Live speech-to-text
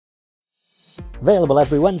Available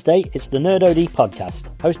every Wednesday, it's the Nerd OD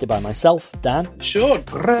podcast, hosted by myself, Dan, Sean,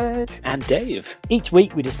 Reg, and Dave. Each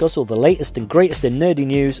week we discuss all the latest and greatest in nerdy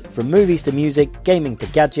news, from movies to music, gaming to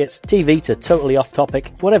gadgets, TV to totally off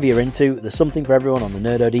topic. Whatever you're into, there's something for everyone on the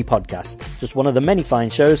Nerd OD podcast. Just one of the many fine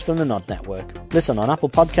shows from the Nod Network. Listen on Apple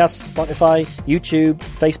Podcasts, Spotify, YouTube,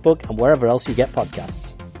 Facebook, and wherever else you get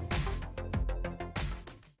podcasts.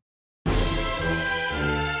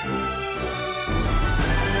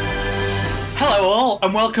 Hello all,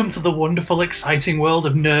 and welcome to the wonderful, exciting world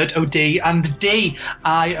of Nerd OD and D.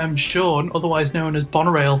 I am Sean, otherwise known as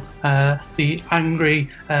Bonorail, the angry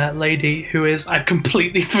lady who is... I've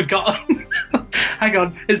completely forgotten. Hang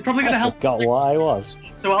on, it's probably going to help. I forgot what I was.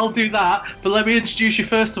 So I'll do that, but let me introduce you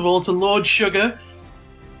first of all to Lord Sugar.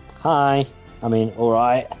 Hi. I mean,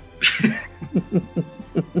 alright.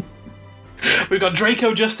 We've got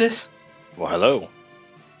Draco Justice. Well, hello.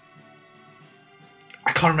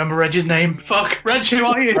 I can't remember Reg's name. Fuck, Reg, who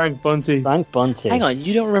are you? Frank Bunty. Frank Bunty. Hang on,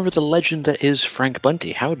 you don't remember the legend that is Frank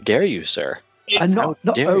Bunty? How dare you, sir? And not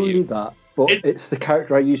dare only you. that, but it's the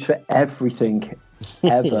character I use for everything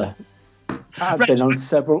ever. I've been on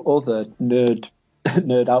several other nerd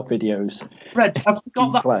out videos. Reg,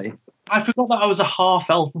 Play. I forgot that I was a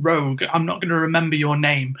half-elf rogue. I'm not going to remember your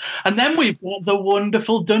name. And then we've got the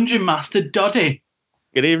wonderful Dungeon Master, Doddy.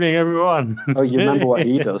 Good evening, everyone. Oh, you remember what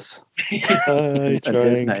he does? I try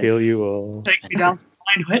and name. kill you all. Take me down to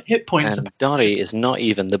 9 hit points. And Dottie is not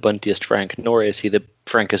even the buntiest Frank, nor is he the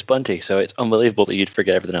frankest Bunty, so it's unbelievable that you'd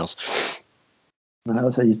forget everything else. I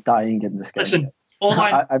would say he's dying in this game. Listen, all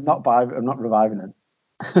I'm not reviving him.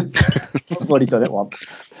 I've already done it once.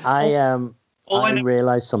 I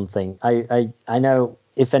realised something. I know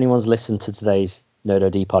if anyone's listened to today's Nerd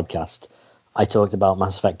OD podcast, I talked about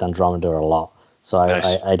Mass Effect Andromeda a lot. So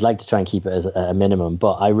Nice. I'd like to try and keep it as a minimum,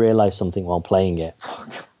 but I realised something while playing it,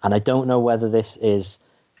 and I don't know whether this was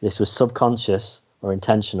subconscious or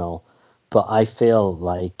intentional, but I feel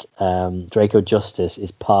like Draco Justice is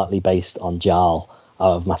partly based on Jarl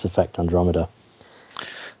out of Mass Effect Andromeda,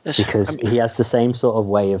 because he has the same sort of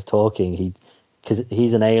way of talking. Because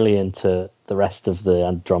he's an alien to the rest of the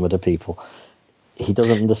Andromeda people. He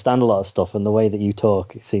doesn't understand a lot of stuff, and the way that you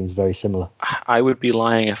talk, it seems very similar. I would be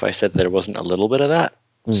lying if I said there wasn't a little bit of that.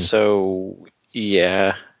 So,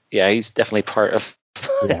 yeah, he's definitely part of.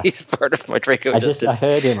 Yeah. He's part of my Draco Justice. I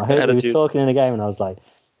heard him. He was attitude. talking in a game, and I was like, "It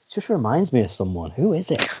just reminds me of someone. Who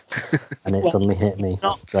is it?" And it suddenly hit me,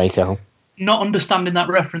 Draco. not understanding that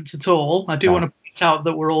reference at all. I do want to point out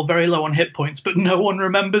that we're all very low on hit points, but no one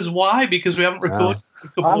remembers why, because we haven't recorded a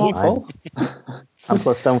couple of weeks. And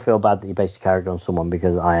plus, don't feel bad that you base your character on someone,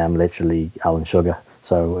 because I am literally Alan Sugar.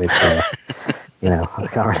 So it's, I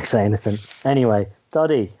can't really say anything. Anyway,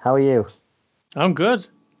 Doddy, how are you? I'm good.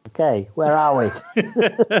 Okay, where are we?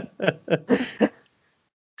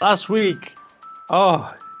 Last week,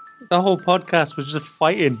 the whole podcast was just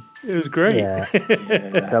fighting. It was great. Yeah.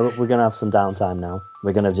 So we're going to have some downtime now.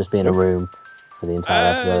 We're going to just be in a room for the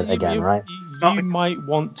entire episode again, right? You might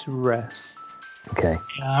want to rest. Okay.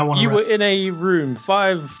 Yeah, I want to You were in a room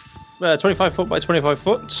 25 foot by 25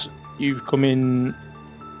 foot. You've come in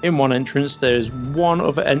one entrance. There's one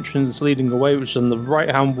other entrance leading away, which is on the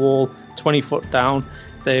right-hand wall, 20 foot down.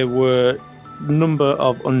 There were a number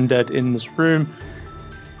of undead in this room.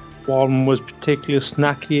 One was particularly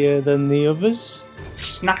snackier than the others.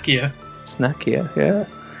 Snackier, yeah.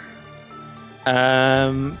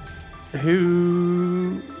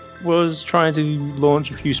 Who was trying to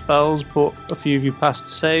launch a few spells, but a few of you passed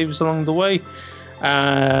saves along the way.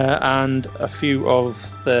 And a few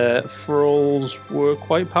of the thralls were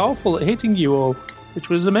quite powerful at hitting you all, which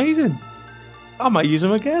was amazing. I might use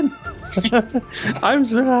them again. I'm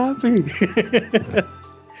so happy.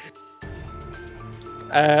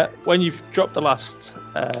 When you've dropped the last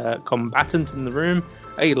combatant in the room,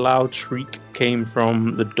 a loud shriek came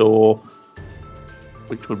from the door,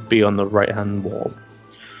 which would be on the right-hand wall.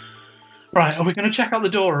 Right, are we going to check out the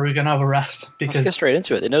door, or are we going to have a rest? Let's Because get straight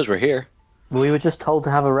into it. It knows we're here. We were just told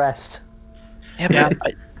to have a rest. Yeah.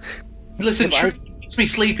 Listen, it's me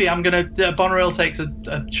sleepy. I'm going to... Bonorail takes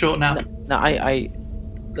a short nap. No, I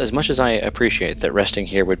as much as I appreciate that resting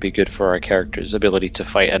here would be good for our character's ability to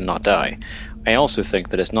fight and not die, I also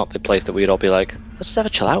think that it's not the place that we'd all be like, let's just have a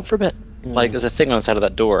chill out for a bit. Like, there's a thing on the side of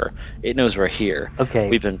that door. It knows we're here. Okay.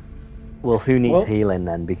 We've been... Well, who needs healing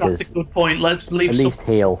then? Because That's a good point. Let's leave at least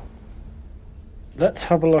heal. Let's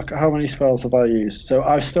have a look at how many spells have I used. So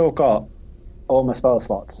I've still got all my spell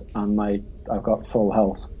slots, and I've got full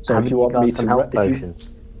health. So Haven't if you want got me some to health potions?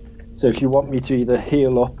 So if you want me to either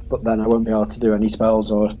heal up, but then I won't be able to do any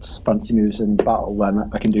spells or fancy moves in battle, then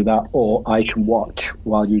I can do that, or I can watch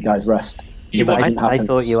while you guys rest. You but want- it didn't I happen.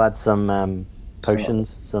 thought you had some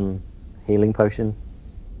potions, some healing potion.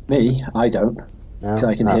 Me, I don't. No, 'Cause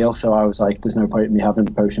I can Oh. heal, so I was like, there's no point in me having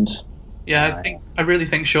the potions. Yeah, Right. I really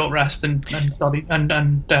think short rest and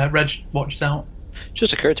Reg watches out. It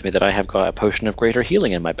just occurred to me that I have got a potion of greater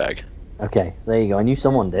healing in my bag. Okay, there you go. I knew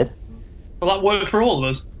someone did. Will that work for all of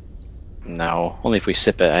us? No, only if we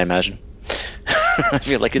sip it, I imagine. I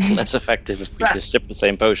feel like it's less effective if we just sip the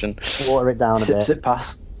same potion. Water it down a Sip, bit. sip,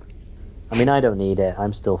 pass. I mean, I don't need it.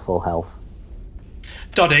 I'm still full health.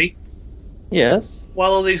 Doddy, Yes.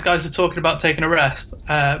 while all these guys are talking about taking a rest,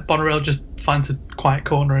 Bonerail just finds a quiet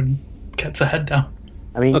corner and gets her head down.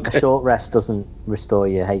 I mean, Okay. a short rest doesn't restore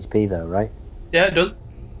your HP though, right? Yeah, it does.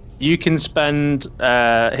 You can spend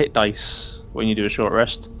hit dice when you do a short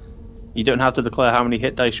rest. You don't have to declare how many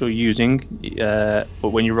hit dice you're using, but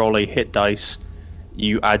when you roll a hit dice,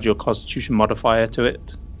 you add your Constitution modifier to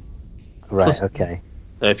it. Right. Okay.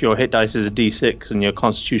 So if your hit dice is a D6 and your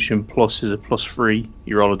Constitution plus is a +3,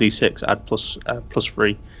 you roll a D6, add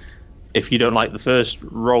 +3. If you don't like the first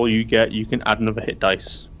roll you get, you can add another hit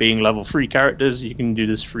dice. Being level 3 characters, you can do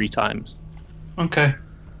this 3 times. Okay.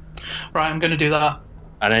 Right, I'm going to do that.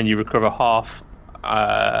 And then you recover half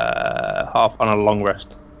on a long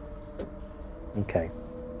rest. Okay.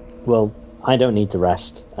 Well, I don't need to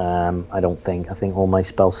rest. I don't think. I think all my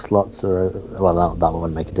spell slots are. Well, that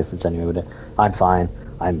wouldn't make a difference anyway, would it? I'm fine.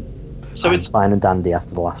 I'm It's fine and dandy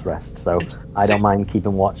after the last rest, so It's I don't six- mind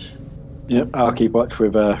keeping watch. Yep, I'll keep watch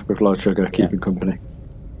with Lord Sugar, keeping company.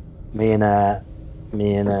 Me and I've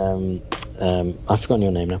forgotten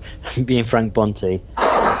your name now. Me and Frank Bunty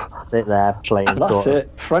sit there playing. That's sort of- it.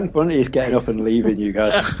 Frank Bunty is getting up and leaving you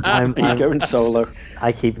guys. I'm- He's going solo.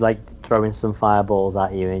 I keep like throwing some fireballs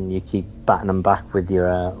at you, and you keep batting them back with your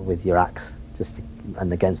axe,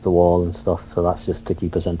 and against the wall and stuff. So that's just to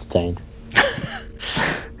keep us entertained.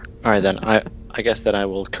 All right, then. I guess that I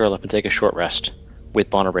will curl up and take a short rest with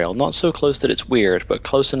Bonerail. Not so close that it's weird, but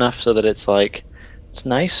close enough so that it's like, it's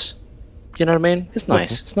nice. You know what I mean? It's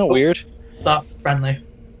nice. It's not weird. that friendly.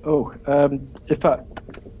 Oh, in fact,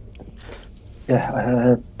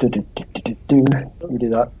 yeah, we do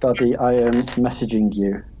that. Daddy, I am messaging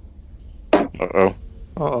you. Uh-oh.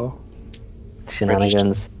 Uh-oh.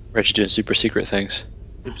 Shenanigans. Reggie doing super secret things.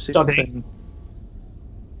 Doddy.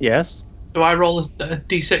 Yes. Do I roll a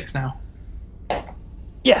d6 now?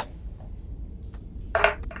 Yeah.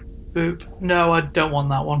 Boop. No, I don't want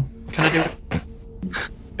that one. Can I do it?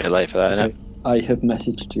 Bit late for that, Okay. I have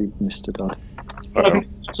messaged you, Mr. Dodd. innit?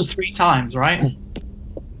 Up to 3 times, right?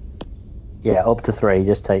 Yeah, up to 3.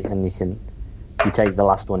 Just take, and you take the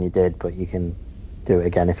last one you did, but you can do it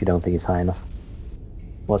again if you don't think it's high enough.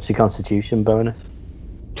 What's your Constitution bonus?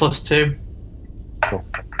 +2. Cool.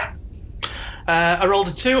 I rolled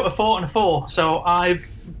a 2, a 4, and a 4, so I've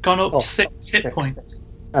gone up Oh, 6 hit points.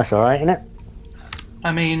 That's all right, isn't it?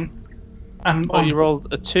 I mean, I'm Oh, on, you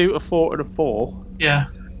rolled a 2, a 4, and a 4. yeah.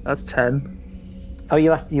 That's 10. Oh,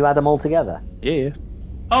 you add them all together. Yeah.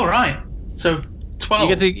 Oh, right. So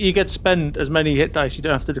 12. You get to spend as many hit dice. You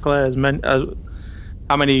don't have to declare as many.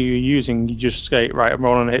 How many you're using? You just say, right, I'm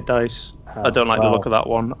rolling a hit dice. I don't like the look of that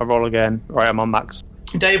one. I roll again. Right, I'm on max.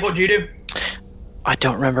 Dave, what do you do? I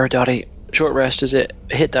don't remember, Dottie. Short rest, is it?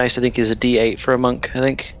 Hit dice, I think, is a D8 for a monk, I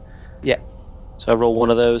think. Yeah. So I roll one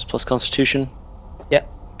of those plus Constitution. Yeah.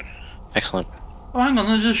 Excellent. Oh, hang on,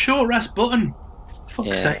 there's a short rest button. Fuck's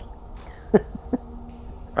Yeah. sake.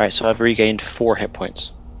 Right, so I've regained 4 hit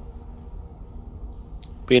points.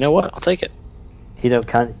 But you know what? I'll take it. You don't.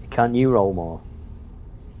 Can't you roll more?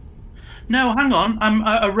 No, hang on.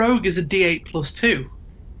 A rogue is a d8 +2.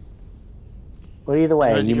 Well, either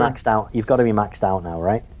way, Right, you you're- maxed out. You've got to be maxed out now,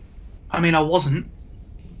 right? I mean, I wasn't.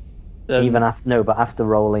 Even after but after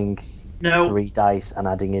rolling No, 3 dice and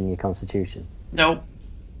adding in your Constitution. no.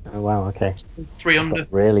 Oh wow, okay. 3 under.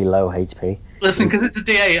 Really low HP. Listen, because it's a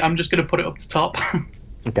d8, I'm just going to put it up to top.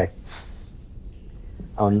 Okay.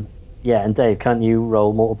 Yeah, and Dave, can't you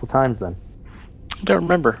roll multiple times then? I don't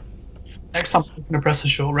remember. Next time I'm going to press the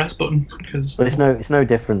short rest button because But it's no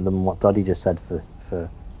different than what Doddy just said for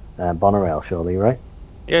Bonerail, surely, right?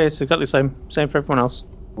 Yeah, it's exactly the same. Same for everyone else.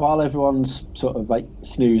 While everyone's sort of like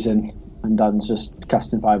snoozing and Dan's just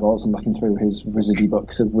casting fireballs and looking through his wizardy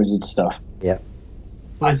books of wizard stuff, Yeah.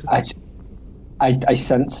 I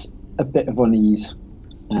sense a bit of unease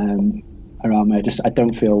around me. I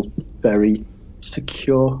don't feel very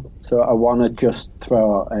secure, so I want to just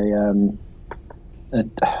throw out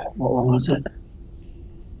what one was it?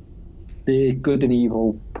 The good and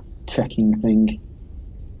evil checking thing.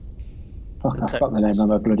 Fuck, I forgot the name of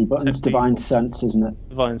my bloody button. It's Divine Sense, isn't it?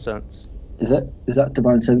 Divine sense. Is that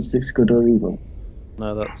Divine Sense that's good or evil?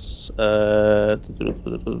 No, that's. I completely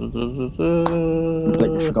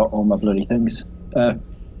forgot all my bloody things.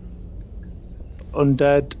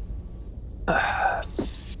 Undead,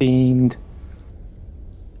 Fiend,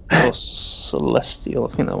 or Celestial. I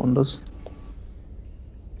think that one does.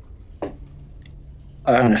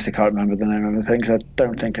 I honestly can't remember the name of the things. I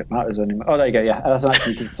don't think it matters anymore. Oh, there you go. Yeah, that's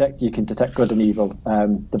actually you can detect good and evil.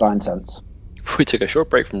 Divine sense. We took a short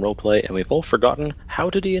break from roleplay, and we've all forgotten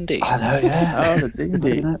how to D&D. I know. Yeah. Oh, the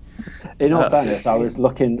D&D. In all fairness, I was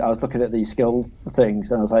looking at these skill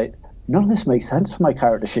things, and I was like, none of this makes sense for my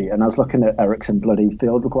character sheet. And I was looking at Eric's bloody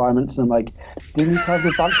field requirements, and I'm like, do you need to have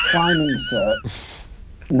advanced climbing cert?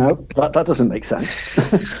 No, that doesn't make sense.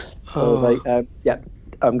 So I was like, yeah.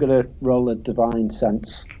 I'm going to roll a divine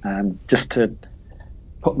sense just to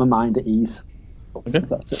put my mind at ease. Okay. If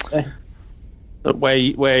that's it. Okay. But where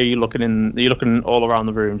are you looking in? Are you looking all around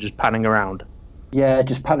the room, just panning around? Yeah,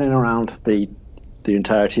 just panning around the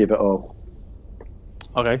entirety of it all.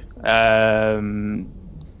 Okay.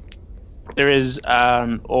 There is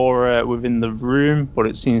an aura within the room, but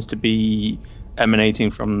it seems to be emanating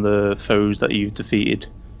from the foes that you've defeated.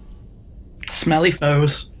 Smelly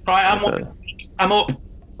foes. Right, I'm up.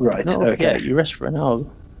 Right, No, okay. Yeah, you rest for an hour.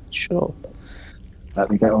 Sure. Let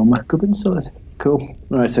me get all my gubbins sorted. Cool.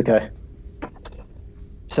 Right, okay.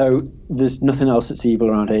 So there's nothing else that's evil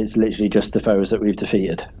around here. It's literally just the foes that we've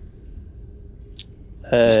defeated.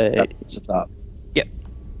 Evidence of that. Yep.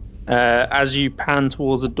 As you pan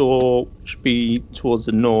towards the door, which would be towards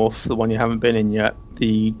the north, the one you haven't been in yet,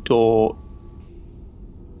 the door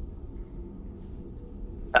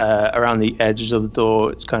around the edges of the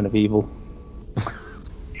door, it's kind of evil.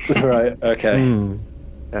 Right, okay.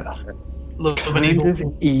 Yeah. Look of an Kind evil.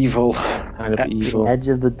 of evil. Kind of The evil. edge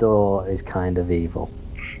of the door is kind of evil.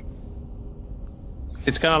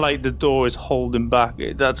 It's kind of like the door is holding back.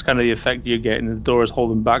 That's kind of the effect you're getting. The door is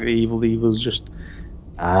holding back the evil. The evil's just,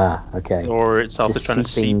 Okay. or itself is Just trying to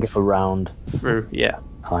seeping seep around. through. Yeah.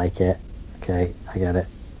 I like it. Okay, I get it.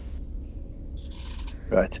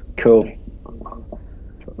 Right, cool.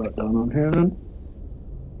 Put that down on here then.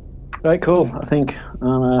 Right, cool. I think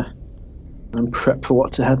I'm prepped for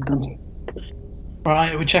what's ahead then.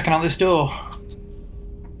 Right, we're checking out this door.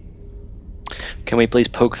 Can we please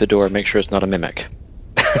poke the door and make sure it's not a mimic?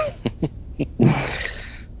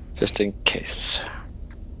 Just in case.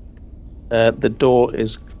 The door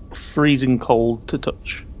is freezing cold to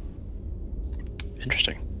touch.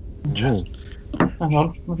 Interesting. Hang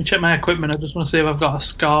on, let me check my equipment. I just want to see if I've got a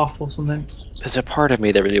scarf or something. There's a part of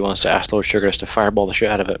me that really wants to ask Lord Sugar to fireball the shit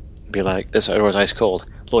out of it. Be like, this door is ice cold.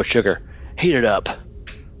 Lord Sugar, heat it up.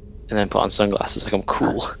 And then put on sunglasses like I'm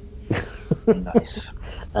cool. Nice.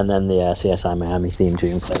 And then the CSI Miami theme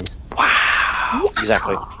tune plays. Wow.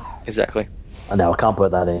 Exactly. Oh, no, I can't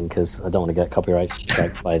put that in because I don't want to get copyright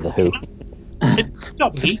strike by The Who.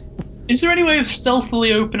 Dobby, is there any way of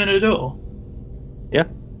stealthily opening a door? Yeah.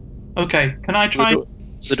 Okay, can I try?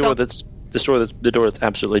 The door that's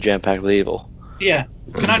absolutely jam packed with evil. Yeah.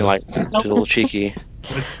 Can I Like just a little cheeky.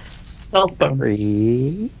 stealth bone?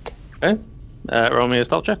 Freak. Okay. Roll me a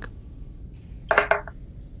stealth check.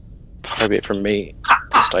 Far be it from me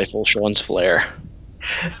to stifle Sean's flair.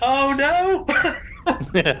 Oh no!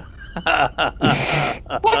 Yeah.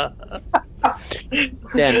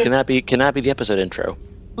 Dan, can that be the episode intro?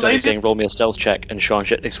 Daddy saying roll me a stealth check and Sean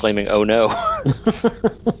shit exclaiming oh no.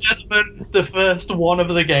 Gentlemen, the first one of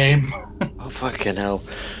the game. Oh fucking hell.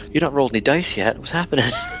 You not rolled any dice yet? What's happening?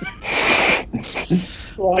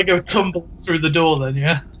 Well, I go tumble through the door then,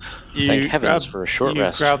 yeah? Thank heavens for a short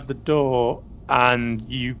rest. You grab the door and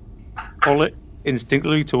you pull it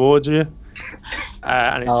instinctively towards you.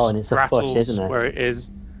 And it And it's a push, rattles isn't it? where it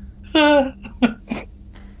is.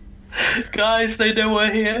 Guys, they know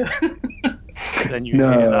we're here. Then you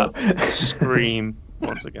No. hear that scream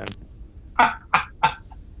once again.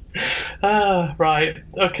 Right.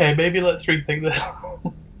 Okay, maybe let's rethink this.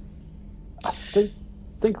 I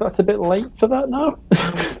think that's a bit late for that now.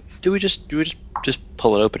 Do we just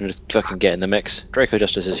pull it open and just fucking get in the mix? Draco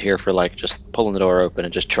Justice is here for like just pulling the door open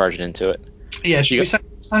and just charging into it. Yeah, should You we got-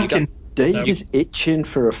 sank in? Dave is itching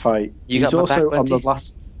for a fight. You He's got my also back, on the Wendy?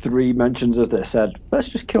 last 3 mentions of this said, let's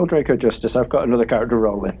just kill Draco Justice. I've got another character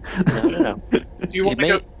rolling. No. Do you want to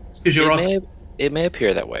go? Because you're on. It may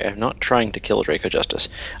appear that way. I'm not trying to kill Draco Justice.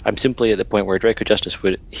 I'm simply at the point where Draco Justice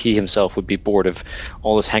he himself would be bored of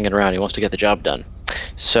all this hanging around. He wants to get the job done.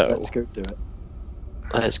 So Let's go do it.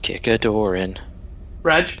 let's kick a door in.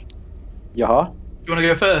 Reg, do Yaha? you want to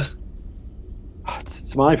go first?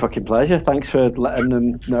 It's my fucking pleasure. Thanks for letting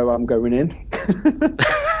them know I'm going in.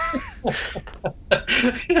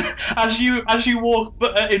 As you walk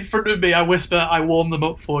in front of me, I whisper, "I warm them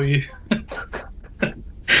up for you."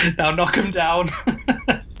 Now knock them down.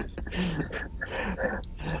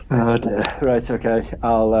 Oh dear. Right, okay.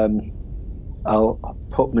 I'll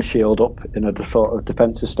put my shield up in a sort of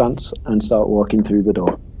defensive stance and start walking through the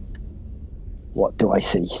door. What do I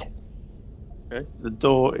see? Okay. The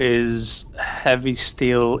door is heavy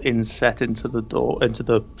steel inset into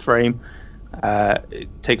the frame. It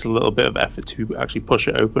takes a little bit of effort to actually push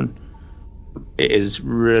it open. It is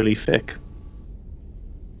really thick.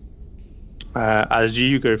 As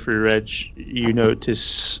you go through, Reg, you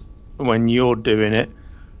notice when you're doing it,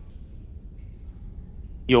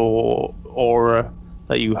 your aura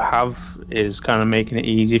that you have is kind of making it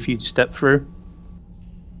easy for you to step through.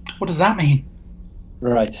 What does that mean?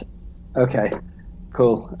 Right. Okay.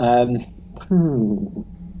 Cool.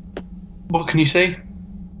 What can you see?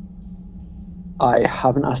 I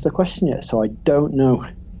haven't asked a question yet, so I don't know.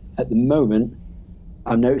 At the moment,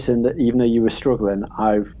 I'm noticing that even though you were struggling,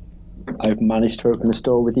 I've managed to open the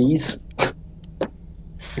door with ease.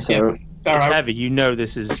 So It's heavy. You know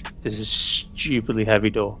this is stupidly heavy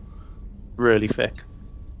door, really thick.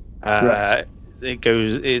 Right.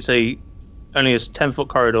 It's only a 10-foot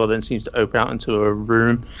corridor, then seems to open out into a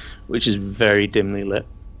room, which is very dimly lit.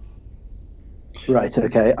 Right.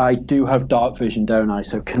 Okay. I do have dark vision, don't I?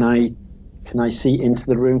 So can I see into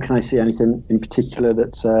the room? Can I see anything in particular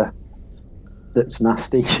that's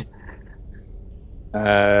nasty?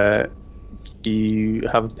 You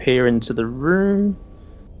have a peer into the room.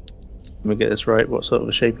 Let me get this right. What sort of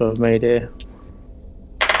a shape I've made here?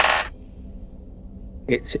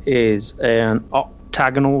 It is an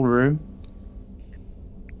octagonal room,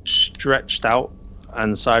 stretched out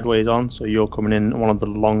and sideways on. So you're coming in one of the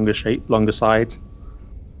longer sides.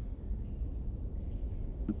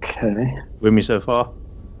 Okay. With me so far?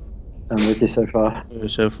 I'm with you so far.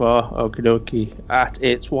 So far, okie dokie. At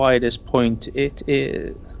its widest point, it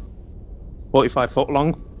is 45 foot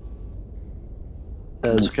long.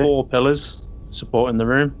 There's 4 pillars supporting the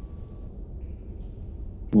room.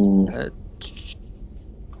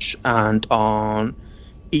 And on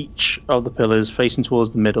each of the pillars, facing towards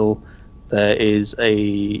the middle, there is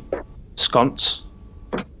a sconce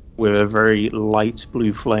with a very light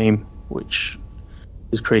blue flame, which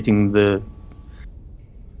is creating the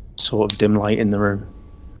sort of dim light in the room.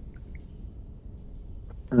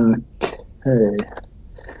 Okay.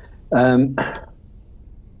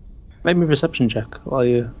 Make me a perception check while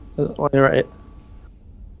you're at it.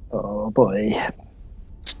 Oh boy.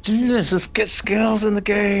 Let's do this. Let's get skills in the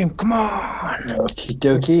game. Come on. Okie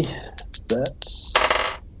dokie. That's.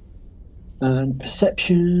 And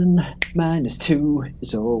perception -2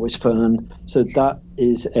 is always fun. So that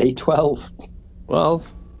is a 12.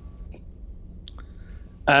 12.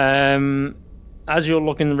 As you're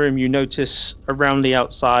looking in the room, you notice around the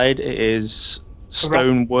outside it is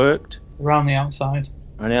stone worked. Around the outside.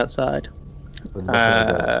 On the outside.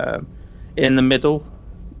 In the middle,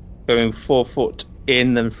 going 4 foot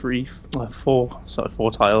in, then 4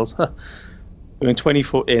 tiles. Going 20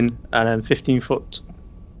 foot in, and then 15 foot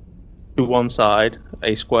to one side,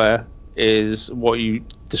 a square, is what you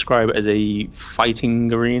describe as a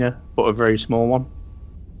fighting arena, but a very small one.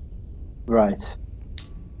 Right.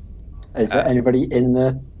 Is there anybody in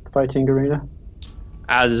the fighting arena?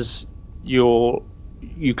 As you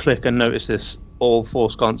click and notice this, all 4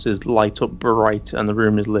 sconces light up bright, and the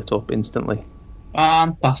room is lit up instantly.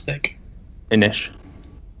 Fantastic. Inish.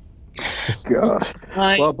 God.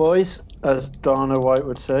 Hi. Well, boys, as Dana White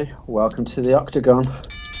would say, welcome to the Octagon.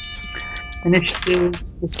 Initiative.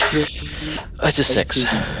 It's a 6.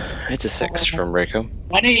 It's a 6 from Reiko.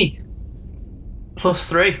 20 plus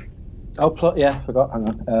 3. Oh, I forgot. Hang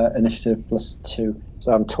on. Initiative +2.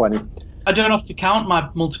 So I'm 20. I don't have to count my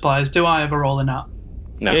multipliers, do I, ever rolling out?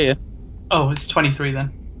 No. Yeah. Oh, it's 23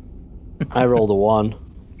 then. I rolled a 1.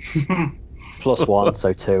 +1,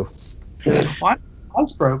 so 2. Why?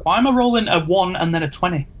 That's broke. Why am I rolling a 1 and then a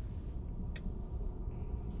 20?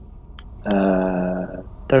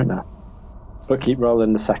 Don't know. But keep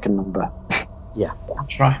rolling the second number. Yeah. I'll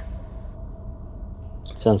try.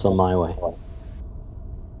 Sounds on my way.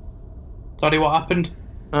 Sorry, what happened?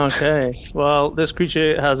 Okay. Well, this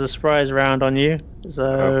creature has a surprise round on you,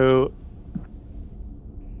 so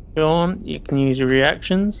Sean, you can use your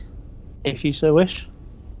reactions if you so wish.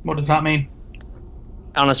 What does that mean?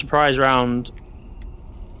 On a surprise round,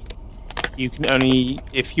 you can only,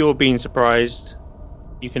 if you're being surprised,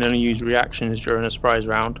 you can only use reactions during a surprise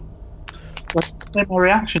round. What's my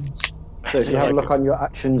reactions? So if you have a look on your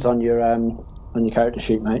actions on your character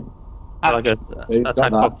sheet, mate. Like a You've got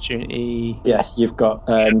attack that. opportunity. Yeah, you've got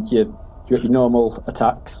your normal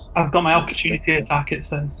attacks. I've got my opportunity attack, it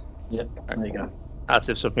says. Yep, there you go. That's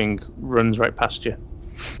if something runs right past you.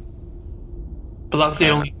 But that's the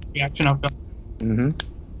only reaction I've got. Mm-hmm.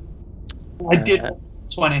 I did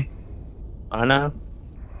 20. I know.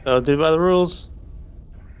 I'll do by the rules.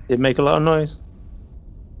 Did make a lot of noise.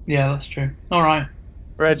 Yeah, that's true. Alright.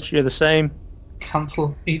 Reg, you're the same.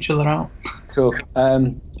 Cancel each other out. Cool.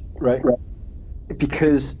 Right.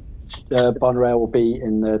 Because Bonrail will be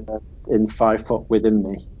in 5 foot within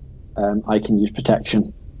me, I can use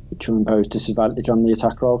protection, which will impose disadvantage on the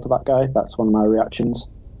attack roll for that guy. That's one of my reactions.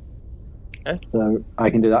 Okay. So I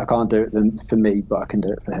can do that. I can't do it for me, but I can do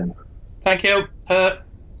it for him. Thank you.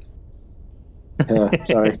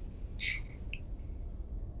 Sorry.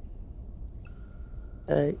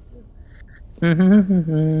 Okay.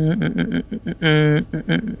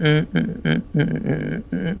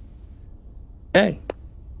 Okay.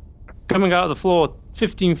 Coming out of the floor,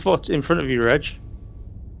 15 foot in front of you, Reg,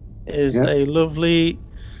 is a lovely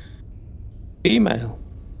female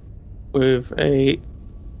with a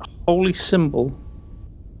holy symbol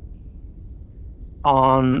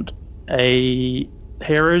on a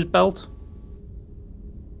hero's belt.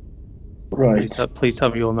 Right. Please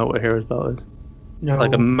tell me you all know what a hero's belt is. No.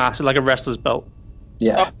 Like a massive, like a wrestler's belt.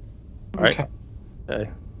 Yeah. Right.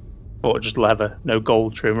 Okay. Or just leather, no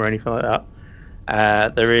gold trim or anything like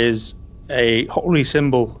that. There is a holy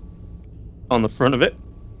symbol on the front of it.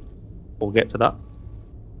 We'll get to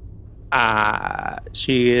that.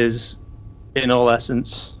 She is, in all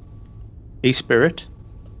essence, a spirit.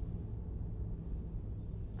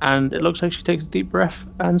 And it looks like she takes a deep breath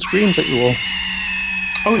and screams at you all.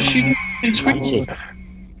 Oh, is she in Sweden?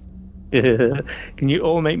 Can you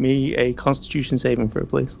all make me a Constitution saving throw,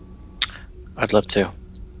 please? I'd love to.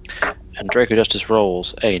 And Draco Justice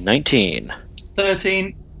rolls a 19.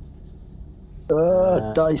 13.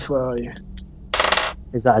 Dice, where are you?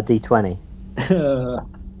 Is that a D20?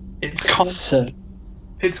 It's con. So,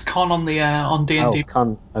 It's con on the on D&D. Oh,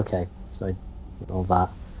 con. Okay, so all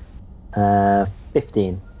that.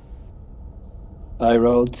 15. I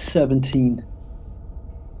rolled 17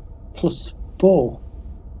 plus 4.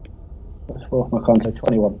 Plus 4 for my con, so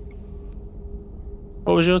 21.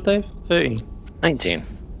 What was yours, Dave? 13. 19.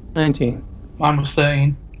 19. Mine was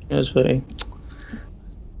 13. It was 13.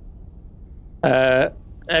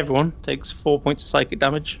 Everyone takes 4 points of psychic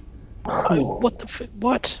damage. What the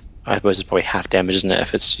what? I suppose it's probably half damage, isn't it,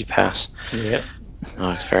 if it's you pass? Yeah.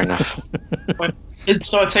 Oh, fair enough.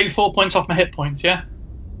 So I take 4 points off my hit points, yeah?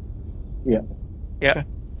 Yeah. Yeah.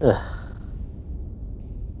 Ugh.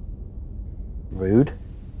 Rude.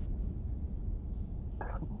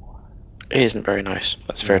 It isn't very nice.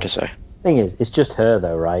 That's fair to say. Thing is, it's just her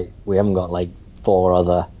though, right? We haven't got like 4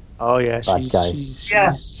 other. Oh yeah, Bad guy. she's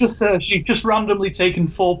Yeah, she's just randomly taken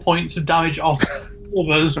 4 points of damage off all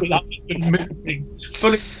of us without even moving.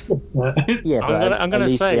 But Yeah, but I'm gonna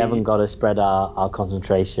at least say- we haven't got to spread our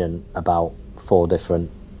concentration about 4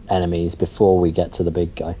 different enemies before we get to the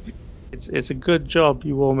big guy. it's a good job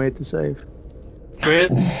you all made the save.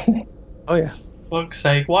 really, Oh yeah. fuck's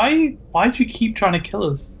sake, why do you keep trying to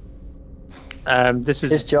kill us? This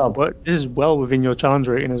is His job. This is well within your challenge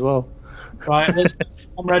rating as well. Right,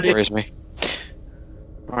 I'm ready. Worries me.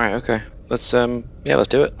 Alright, okay. Let's let's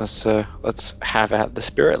do it. Let's have at the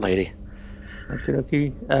spirit lady.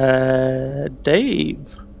 Okay.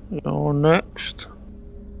 Dave, you're next.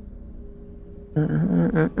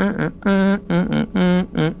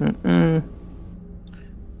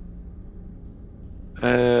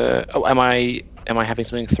 Am I having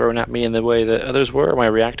something thrown at me in the way that others were? Am I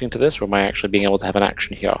reacting to this, or am I actually being able to have an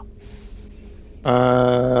action here?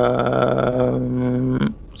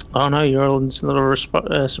 Oh no, you're all in another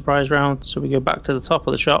surprise round, so we go back to the top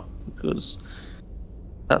of the shop because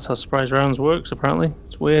that's how surprise rounds works. Apparently,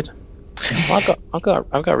 it's weird. Well, I've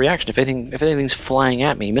got reaction. If anything's flying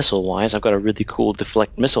at me missile wise, I've got a really cool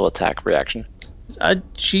deflect missile attack reaction.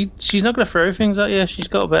 She's not going to throw things at you. She's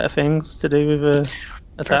got better things to do with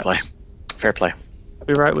attacks. Fair play. I'll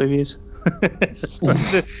be right with you.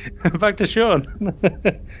 Back to Sean.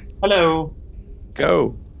 Hello.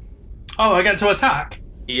 Go. Oh, I get to attack.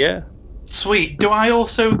 Yeah. Sweet. Do I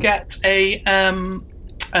also get a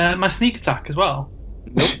my sneak attack as well?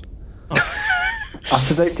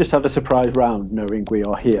 After they've just had a surprise round, knowing we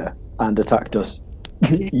are here and attacked us,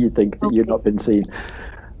 you think that you've not been seen.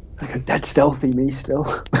 Like a dead stealthy me still.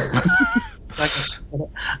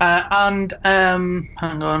 Hang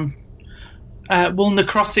on. Will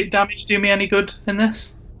necrotic damage do me any good in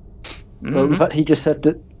this? Well, the fact he just said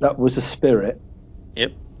that was a spirit.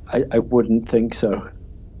 Yep. I wouldn't think so.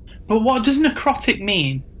 But what does necrotic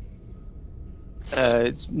mean?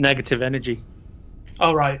 It's negative energy.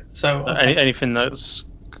 Oh, right. So Anything that's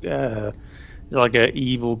like a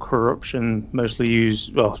evil corruption,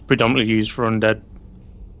 predominantly used for undead.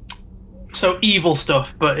 So evil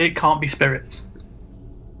stuff, but it can't be spirits.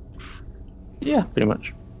 Yeah, pretty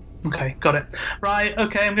much. Okay, got it. Right,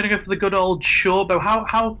 okay, I'm going to go for the good old short bow.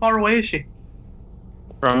 How far away is she?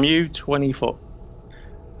 From you, 20 foot.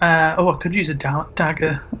 I could use a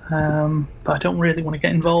dagger, but I don't really want to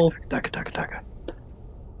get involved. Dagger.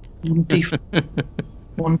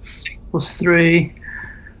 1 plus 3.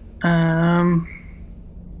 No, I'm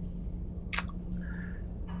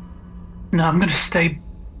going to stay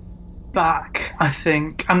back, I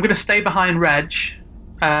think. I'm going to stay behind Reg,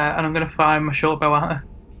 and I'm going to fire my short bow at her.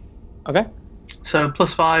 Okay. So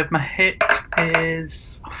 +5, my hit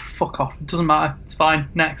is... Oh, fuck off, it doesn't matter, it's fine.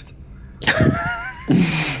 Next.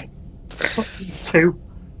 2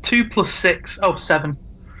 plus 6, 7.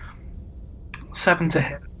 7 to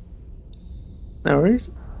hit. No worries.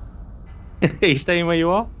 Are you staying where you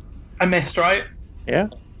are? I missed, right? Yeah.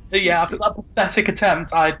 Yeah, after that pathetic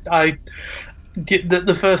attempt, the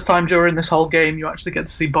first time during this whole game you actually get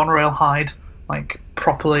to see Bonerail hide, like,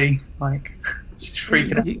 properly, like, she's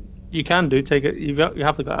freaking out. You can take it. You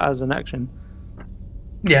have to go as an action.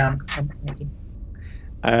 Yeah.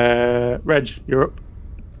 Reg, you're up.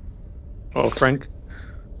 Or Frank.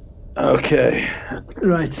 Okay.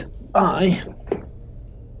 Right. I'm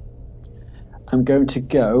going to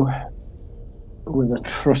go with a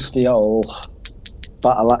trusty old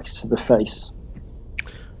battle axe to the face.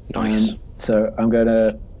 Nice. So I'm going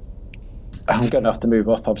to have to move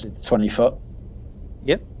up, obviously, to 20 foot.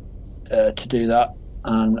 Yep. To do that,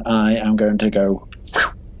 and I am going to go.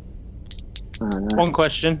 One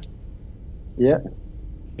question. Yeah.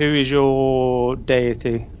 Who is your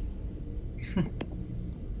deity?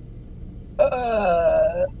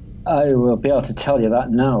 I will be able to tell you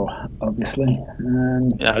that now, obviously.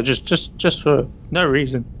 Yeah, just for no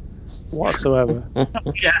reason whatsoever.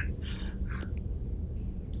 Yeah.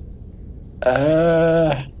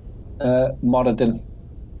 Moradin.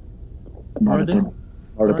 Moradin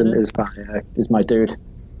is my dude.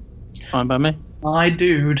 Fine by me. My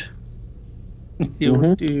dude.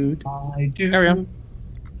 Your dude. My dude. Carry on.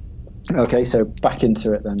 Okay, so back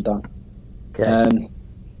into it then, Dan. Okay.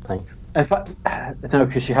 Thanks. In fact, no,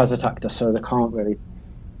 because she has attacked us, so they can't really.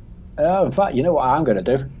 In fact, you know what I'm going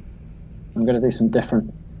to do? I'm going to do some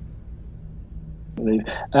different.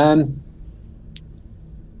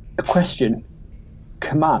 A question.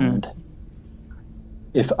 Command.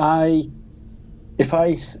 If I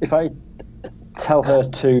tell her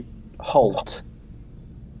to halt,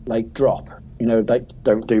 like drop, like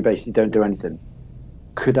don't do anything,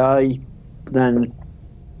 could I then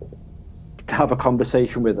have a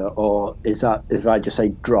conversation with her, or is that, if I just say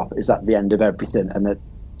drop, is that the end of everything, and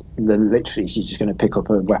then literally she's just going to pick up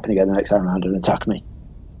her weapon again the next time around and attack me?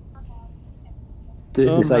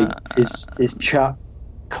 Is chat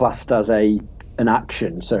classed as an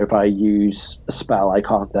action? So if I use a spell, I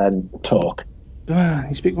can't then talk.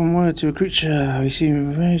 You speak one word to a creature. We see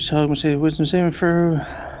very seldom say wisdom saving throw.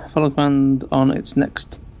 Follow command on its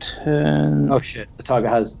next turn. Oh shit!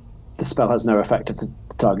 The spell has no effect if the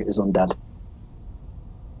target is undead.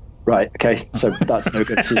 Right. Okay. So that's no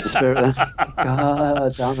good. She's a spirit then.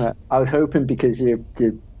 God damn it! I was hoping, because you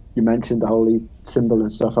mentioned the holy symbol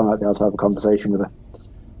and stuff, I might be able to have a conversation with her.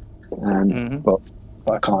 But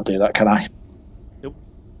I can't do that, can I? Nope.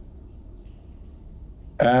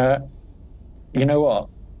 You know what?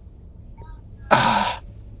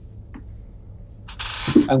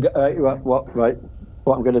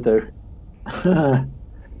 What I'm going to do?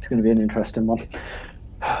 It's going to be an interesting one.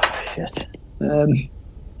 Shit. All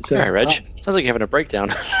right, Reg. Sounds like you're having a breakdown.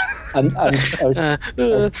 I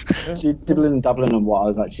was dibbling and dabbling on what I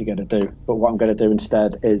was actually going to do, but what I'm going to do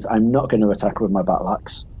instead is I'm not going to attack her with my battle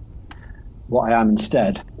axe. What I am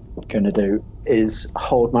instead going to do is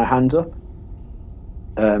hold my hand up,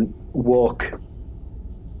 walk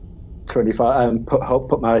 25,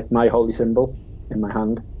 put my holy symbol in my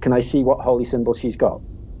hand. Can I see what holy symbol she's got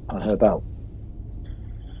on her belt?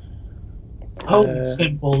 Holy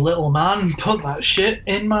symbol, little man. Put that shit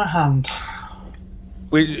in my hand.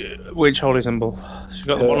 Which holy symbol? She's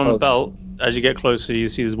got one on the belt. As you get closer, you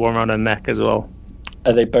see there's one around her neck as well.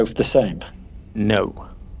 Are they both the same? No.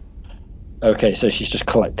 Okay, so she's just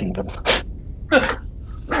collecting them.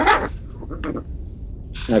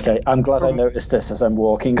 Okay, I'm glad I noticed this as I'm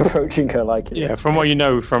approaching her like... Yeah, from what you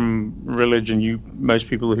know from religion, most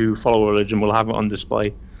people who follow religion will have it on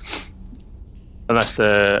display. Unless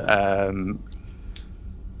they're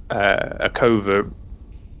a covert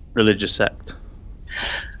religious sect.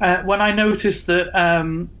 When I noticed that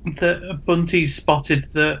that Bunty spotted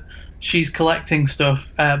that she's collecting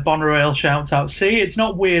stuff, Bonorail shouts out, "See, it's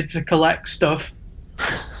not weird to collect stuff."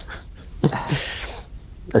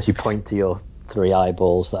 As you point to your 3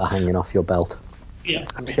 eyeballs that are hanging off your belt. Yeah.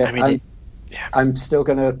 I'm still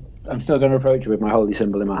gonna approach you with my holy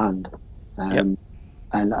symbol in my hand, and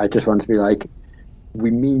I just want to be like, "We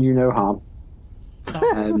mean you no harm."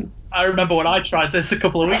 I remember when I tried this a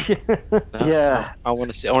couple of weeks. Yeah, I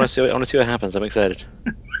want to see what happens. I'm excited.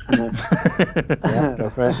 Yeah, go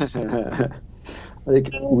for it.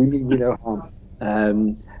 Like, we mean you no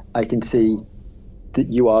harm. I can see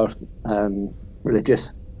that you are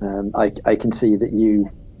religious. I can see that you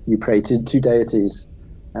pray to 2 deities.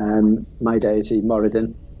 My deity,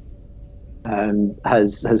 Moradin,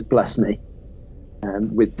 has blessed me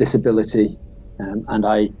with this ability, and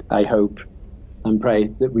I hope and pray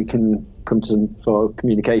that we can come to some sort of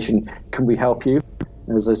communication. Can we help you?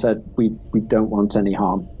 As I said, we don't want any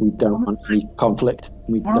harm. We don't want any conflict.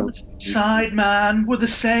 We're on the side, man. We're the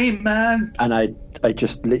same, man. And I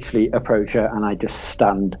just literally approach her and I just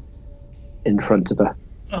stand in front of her.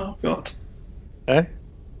 Oh, God. Eh?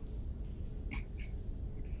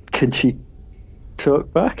 Can she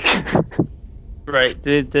talk back? Right,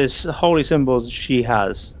 there's holy symbols she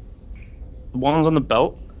has. The ones on the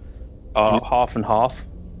belt are half and half.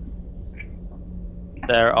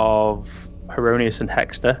 They're of Heronius and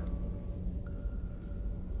Hexter.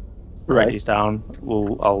 Write these down.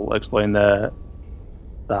 I'll explain that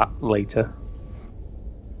later.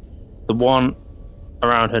 The one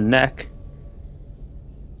around her neck,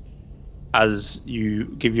 as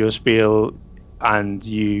you give your spiel and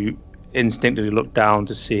you instinctively look down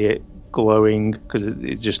to see it glowing because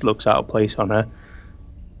it just looks out of place on her,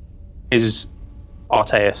 is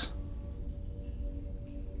Artaeus.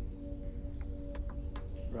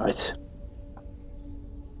 Right.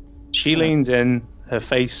 She leans in, her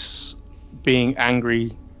face being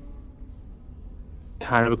angry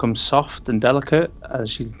kind of becomes soft and delicate as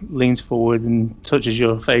she leans forward and touches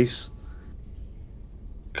your face.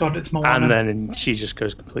 God, it's Moana. And then she just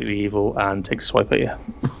goes completely evil and takes a swipe at you.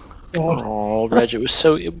 God. Oh, Reg, it was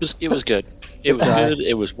good. It was good.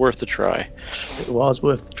 It was worth the try. It was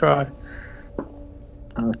worth the try.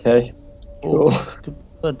 Okay. Cool.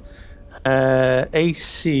 Good.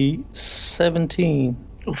 AC 17.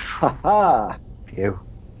 Haha. Phew.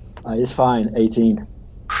 It's fine. 18.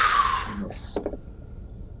 Yes.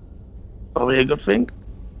 Probably a good thing.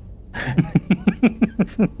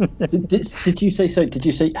 Did you say so? Did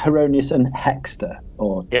you say Heronius and Hexter?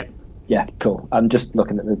 Or Yeah. Yeah, cool. I'm just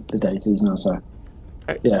looking at the deities now, so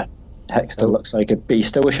Right. yeah. Hexter looks like a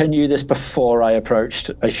beast. I wish I knew this before I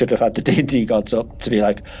approached. I should have had the D&D gods up to be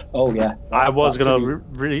like, oh yeah. I was that's going to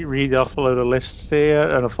read off a load of lists here,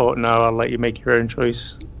 and I thought, no, I'll let you make your own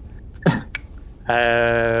choice.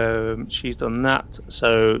 She's done that.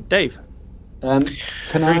 So, Dave. Can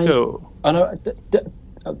I? Go. Oh, no,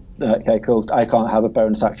 okay, cool. I can't have a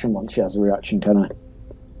bonus action once she has a reaction, can I?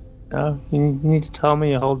 No, you need to tell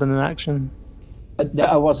me you're holding an action.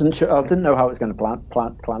 I wasn't sure. I didn't know how it was going to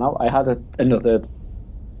plan out. I had another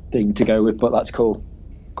thing to go with, but that's cool.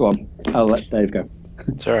 Go on. I'll let Dave go.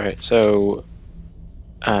 It's all right. So,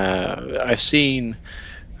 I've seen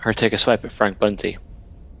her take a swipe at Frank Bunty,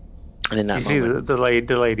 and in that You moment, see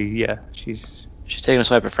the lady, yeah, she's taking a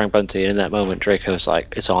swipe at Frank Bunty, and in that moment, Draco's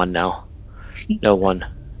like, "It's on now. No one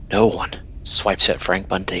swipes at Frank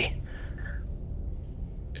Bunty."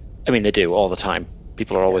 I mean, they do all the time.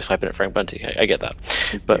 People are always swiping at Frank Bunty. I get that,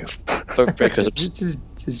 but Draco's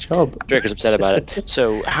it's his job. Draco's upset about it.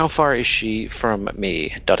 So, how far is she from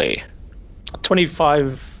me, Duddy?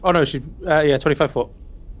 25. Oh no, she's 25 foot.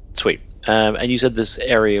 Sweet. And you said this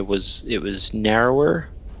area was narrower,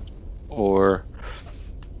 or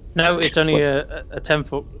No, it's only a 10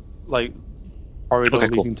 foot like corridor Okay,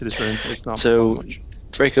 cool. leading to this room. It's not So much.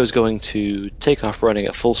 Draco's going to take off running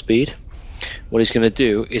at full speed. What he's going to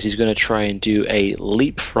do is he's going to try and do a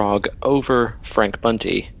leapfrog over Frank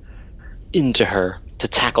Bunty into her to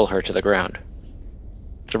tackle her to the ground.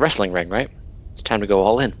 It's a wrestling ring, right? It's time to go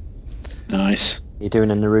all in. Nice. You're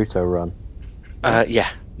doing a Naruto run.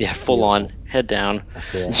 Yeah, full on, head down, I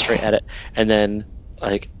see it. straight at it, and then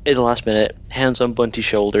like in the last minute, hands on Bunty's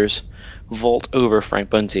shoulders, vault over Frank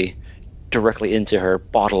Bunty, directly into her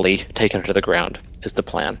bodily, taking her to the ground. Is the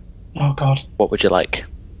plan. Oh, God. What would you like?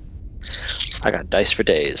 I got dice for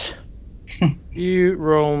days. You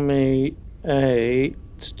roll me a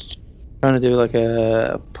trying to do like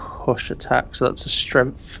a push attack, so that's a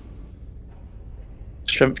strength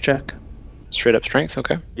check. Straight up strength,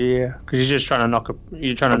 okay. Yeah, because you're just trying to knock her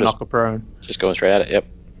prone. Just going straight at it, yep.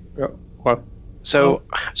 Well, So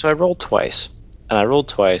I rolled twice, and I rolled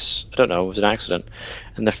twice. I don't know, it was an accident.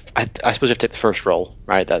 And I suppose you have to take the first roll,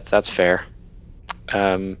 right? That's fair.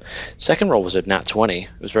 Second roll was a nat 20. It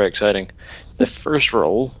was very exciting. The first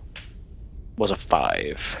roll was a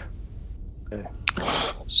 5. Okay.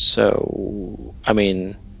 So, I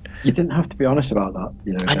mean, You didn't have to be honest about that.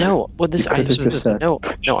 You know. I know. Well, this You could have just said- no.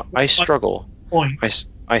 I struggle. Point.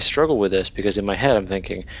 I struggle with this because in my head I'm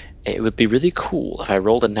thinking it would be really cool if I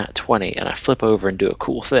rolled a nat 20 and I flip over and do a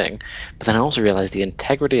cool thing, but then I also realize the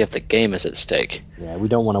integrity of the game is at stake. Yeah, we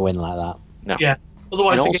don't want to win like that. No. Yeah.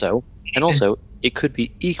 Otherwise, And also, it could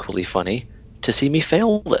be equally funny to see me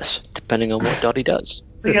fail this, depending on what Dottie does.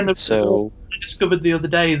 Again, So, I discovered the other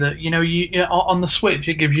day that you on the Switch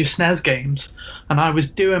it gives you SNES games, and I was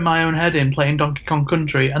doing my own head in playing Donkey Kong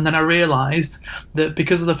Country, and then I realised that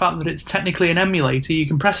because of the fact that it's technically an emulator, you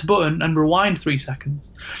can press a button and rewind 3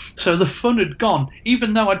 seconds. So the fun had gone.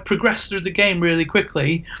 Even though I'd progressed through the game really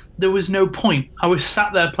quickly, there was no point. I was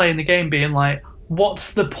sat there playing the game, being like,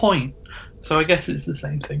 "What's the point?" So I guess it's the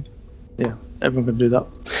same thing. yeah, everyone can do that.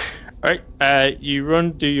 All right,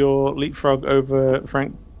 you do your leapfrog over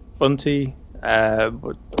Frank Bunty.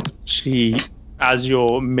 But she, as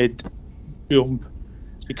you're mid jump,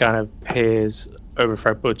 she kind of peers over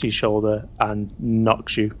Frank Bunty's shoulder and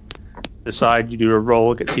knocks you. The side, you do a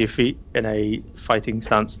roll, get to your feet in a fighting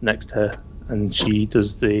stance next to her, and she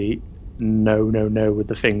does the no with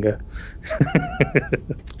the finger.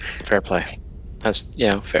 fair play. That's,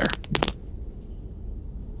 fair.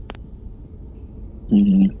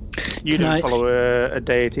 Mhm. You Can don't I- follow a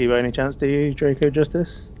deity by any chance, do you, Draco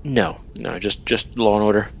Justice? No, just Law and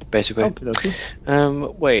Order, basically. Okay.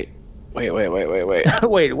 Wait.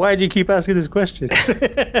 Wait, why do you keep asking this question?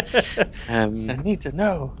 I Um, need to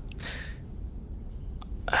know.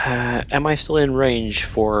 am I still in range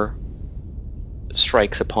for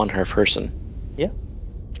strikes upon her person? Yeah.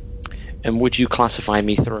 And would you classify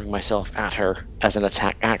me throwing myself at her as an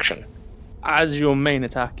attack action? As your main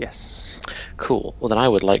attack, yes. Cool. Well, then I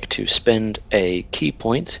would like to spend a key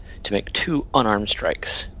point to make 2 unarmed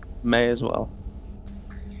strikes. May as well.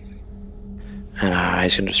 And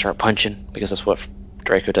he's going to start punching, because that's what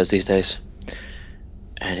Draco does these days.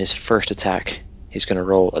 And his first attack, he's going to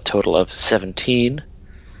roll a total of 17.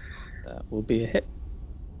 That will be a hit.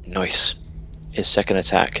 Nice. His second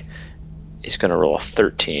attack, he's going to roll a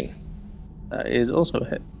 13. That is also a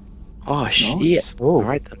hit. Oh, shit. Ooh. All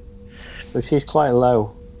right, then. So she's quite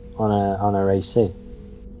low on her AC.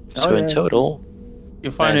 So in yeah. total,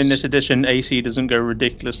 You'll find in Nice. this edition, AC doesn't go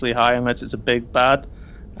ridiculously high unless it's a big bad.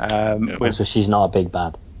 With So she's not a big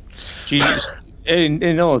bad. she's,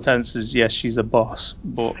 in all intenses, yes, she's a boss,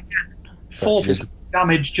 but 4 She's-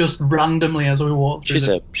 damage just randomly as we walk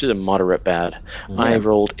through. she's a moderate bad. I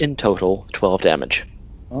rolled in total 12 damage.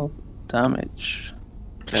 damage.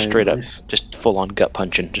 Straight up, nice. just full on gut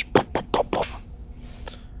punching. Just pop, pop, pop, pop.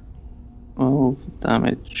 12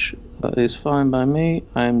 damage. That is fine by me.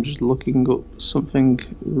 I'm just looking up something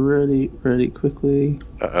really, really quickly.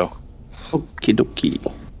 Uh-oh. Okie dokie.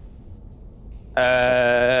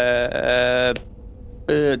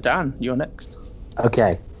 Dan, you're next.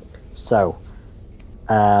 Okay, so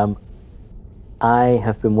I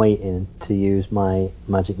have been waiting to use my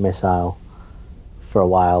magic missile for a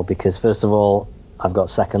while because first of all, I've got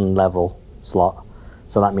second level slot,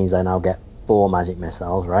 so that means I now get 4 magic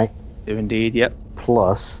missiles, right? Do indeed, yep.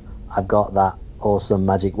 Plus, I've got that awesome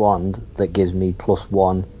magic wand that gives me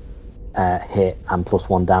 +1 hit and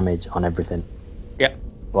 +1 damage on everything. Yep.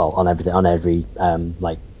 Well, on everything, on every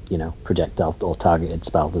projectile or targeted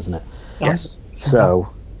spell, doesn't it? Yes. So,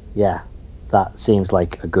 yeah, that seems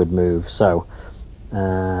like a good move. So,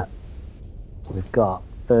 we've got,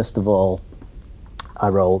 first of all, I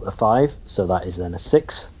rolled a 5, so that is then a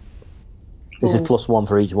 6. This is +1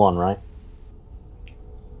 for each one, right?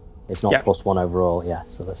 It's not Yeah. +1 overall, yeah,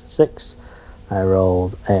 so that's a 6. I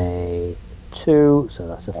rolled a 2, so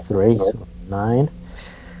that's a 3, so 9.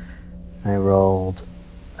 I rolled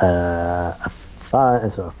a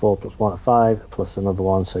 5, so a 4 + 1, a 5, plus another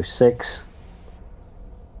one, so 6.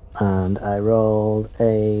 And I rolled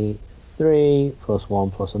a 3 + 1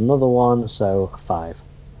 plus another one, so 5.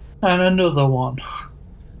 And another one.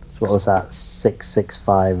 So what was that? 6, 6,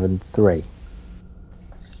 5, and 3.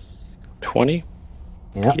 20?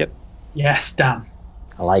 Yeah, Yep. Yes, damn.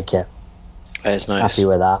 I like it. That is nice. Happy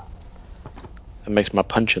with that. That makes my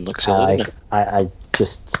punching look I silly, like. doesn't it? I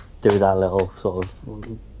just do that little sort of,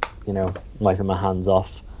 wiping my hands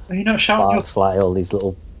off. Are you not shouting your Sparks fly. All these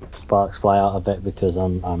little sparks fly out of it because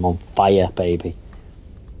I'm on fire, baby.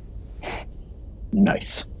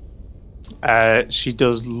 Nice. She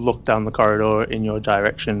does look down the corridor in your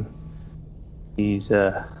direction. He's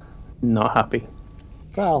not happy.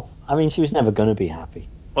 Well, I mean, she was never going to be happy.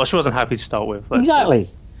 Well, she wasn't happy to start with. Exactly.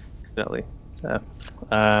 So,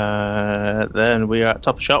 then we are at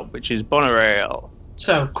top of shop, which is Bonarail.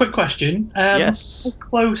 So, quick question. Yes. How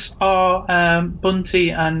close are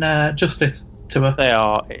Bunty and Justice to her? They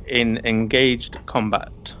are in engaged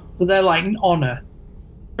combat. So they're like on her.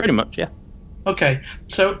 Pretty much, yeah. Okay.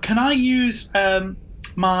 So can I use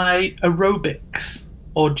my aerobics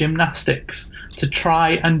or gymnastics to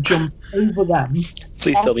try and jump over them?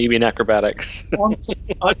 Please tell me you mean acrobatics.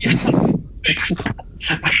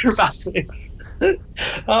 Acrobatics.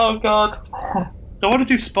 Oh god. I want to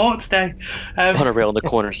do sports day. Bonarail in the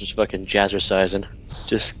corners just fucking jazzercising.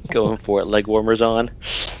 Just going for it, leg warmers on.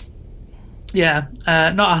 Yeah,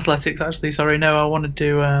 not athletics actually. Sorry, no. I want to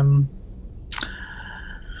do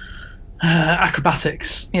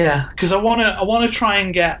acrobatics. Yeah, because I want to try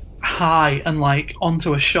and get high and like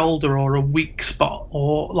onto a shoulder or a weak spot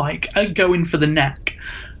or like go in for the neck.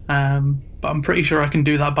 But I'm pretty sure I can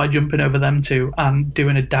do that by jumping over them two and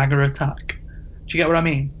doing a dagger attack. Do you get what I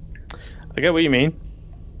mean? I get what you mean.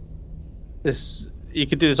 You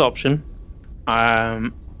could do this option.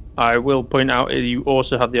 I will point out you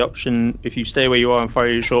also have the option, if you stay where you are and fire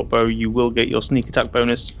your short bow, you will get your sneak attack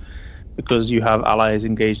bonus because you have allies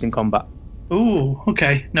engaged in combat. Ooh,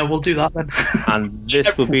 okay. No, we'll do that then. And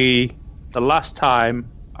this will be the last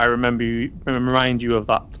time I remind you of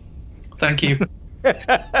that. Thank you.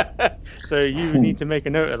 So you need to make a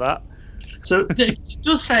note of that. So it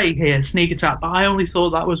does say here sneak attack, but I only thought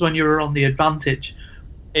that was when you were on the advantage.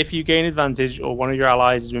 If you gain advantage or one of your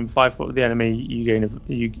allies is within 5 foot of the enemy,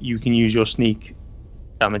 you can use your sneak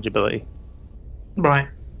damage ability. Right.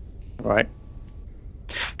 Right.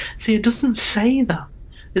 See, it doesn't say that.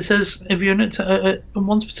 It says if you're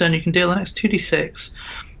once per turn, you can deal the next 2d6.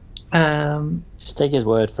 Just take his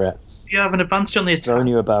word for it. You have an advantage on the attack. Throwing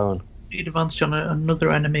you a bone. You advantage on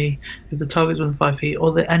another enemy if the target is within 5 feet,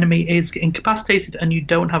 or the enemy is incapacitated and you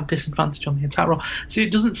don't have disadvantage on the attack roll. See,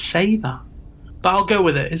 it doesn't say that, but I'll go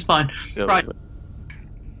with it. It's fine. Right.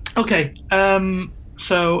 Okay.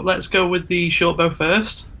 So let's go with the short bow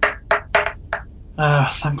first.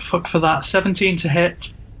 Thank fuck for that. 17 to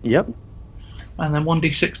hit. Yep. And then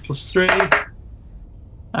 1d6 plus 3.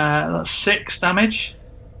 That's 6 damage.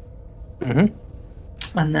 Mm-hmm.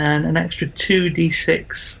 And then an extra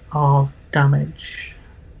 2d6 of damage.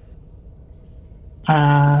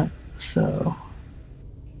 So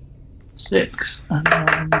 6 and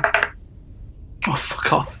then... Oh,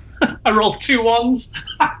 fuck off. I rolled 2 1s.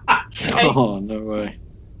 Oh, no way.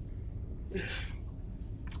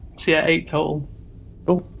 So yeah, 8 total.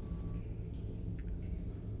 Cool.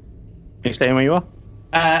 Are you staying where you are?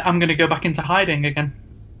 I'm going to go back into hiding again.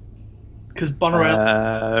 Because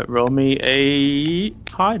Bonarail... roll me a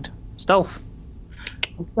hide. Stealth.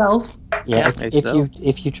 Stealth? Yeah, Yeah,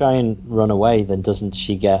 if you try and run away, then doesn't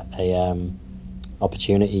she get a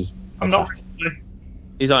opportunity? I'm not...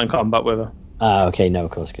 He's not in combat with her. Okay, no,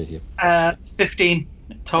 of course, because you... 15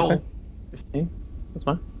 total. Okay. 15. That's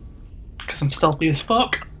fine. Because I'm stealthy as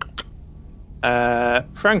fuck.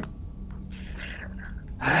 Frank.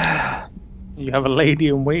 You have a lady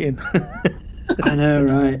in waiting. I know,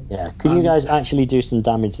 right? Yeah, could you guys actually do some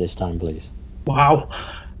damage this time, please? Wow.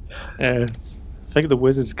 It's like the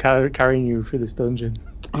wizard's carrying you through this dungeon.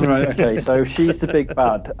 Right, okay, so she's the big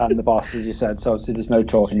bad and the boss, as you said, so obviously there's no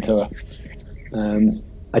talking to her.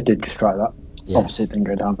 I did just try that. Yeah. Obviously it didn't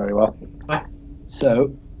go down very well. Right.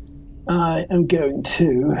 So I am going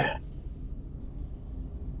to...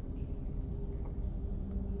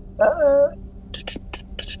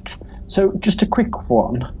 So just a quick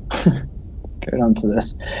one. Going on to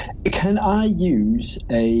this. Can I use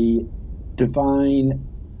a divine...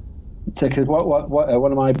 So, because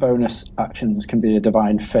one of my bonus actions can be a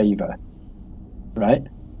divine favor, right?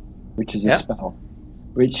 Which is a spell,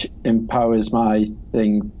 which empowers my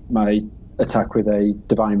attack with a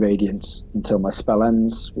divine radiance until my spell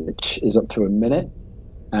ends, which is up to a minute.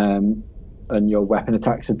 And your weapon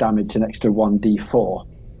attacks are damage an extra 1d4.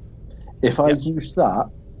 If I use that,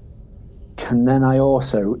 can then I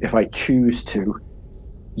also, if I choose to,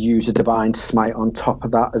 use a divine smite on top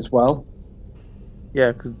of that as well?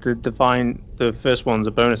 Yeah, because the first one's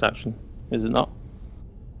a bonus action, is it not?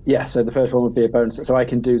 Yeah, so the first one would be a bonus. So I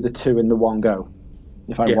can do the 2 in the one go,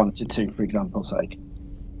 if I wanted to, for example's sake.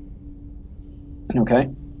 Okay,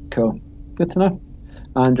 cool. Good to know.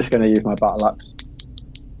 I'm just going to use my battle axe.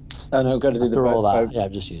 And I'm going to do After all that, yeah,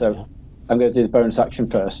 I've just used it. Yeah. I'm going to do the bonus action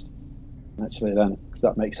first, actually, then, because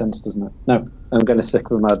that makes sense, doesn't it? No, I'm going to stick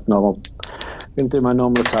with my normal. I'm going to do my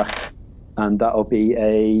normal attack. and that'll be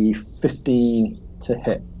a 15 to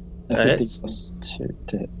hit. A 15 plus 2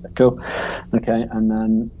 to hit. Cool. Okay, and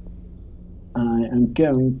then I am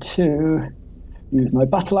going to use my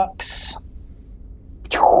battle axe,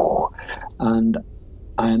 and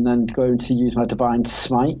I am then going to use my divine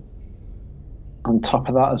smite on top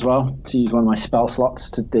of that as well, to use one of my spell slots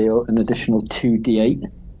to deal an additional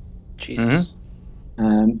 2d8. Jesus.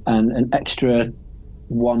 And an extra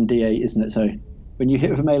 1d8, isn't it? So when you hit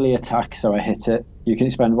with a melee attack, so I hit it, you can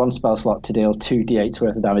spend one spell slot to deal 2d8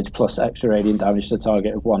 worth of damage plus extra radiant damage to the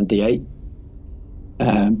target of 1d8,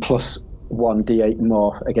 plus 1d8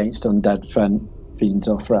 more against undead fiends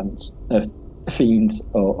or friends, fiends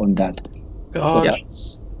or undead. God, So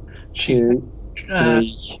that's 2,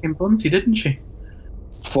 3, in Bunty, didn't she?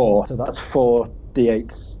 4. So that's 4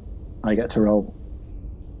 d8s I get to roll.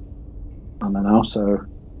 And then also,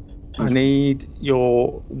 I need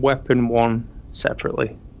your weapon one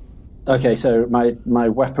separately. okay, so my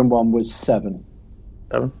weapon one was 7.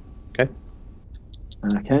 7. Okay.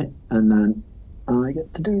 Okay, and then I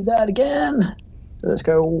get to do that again. So let's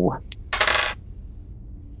go.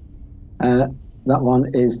 That one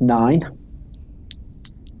is 9.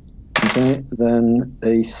 Okay, then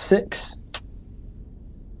a 6.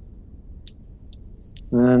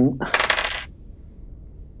 Then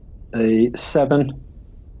a 7.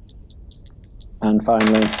 And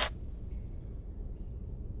finally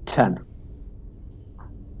 10.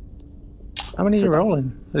 How many are you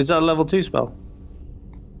rolling? Is that a level 2 spell?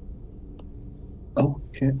 Oh,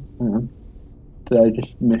 shit. Hang on. Did I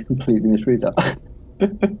just completely misread that?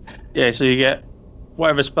 Yeah, so you get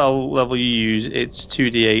whatever spell level you use, it's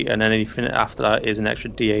 2d8, and then anything after that is an extra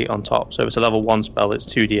d8 on top. So if it's a level 1 spell, it's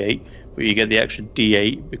 2d8, but you get the extra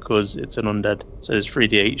d8 because it's an undead. So there's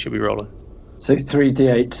 3d8 should be rolling. So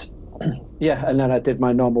 3d8. Yeah, and then I did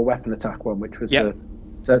my normal weapon attack one, which was Yep.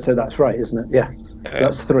 so that's right, isn't it? Yeah. So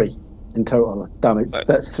that's 3 in total damage. Right.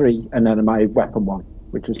 That's 3, and then my weapon one,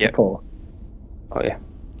 which was Yep. the 4. Oh yeah.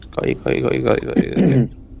 Got you.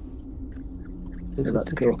 So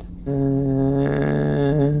that's cool.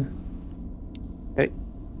 Okay.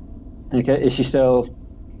 Okay, is she still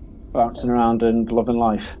bouncing around and loving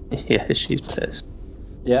life? Yeah, she's pissed.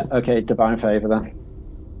 Yeah, okay, divine favour then.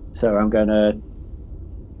 So I'm going to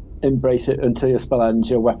embrace it until your spell ends.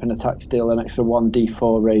 Your weapon attacks deal an extra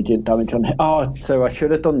 1d4 radiant damage on hit. Oh, so I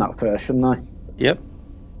should have done that first, shouldn't I? Yep.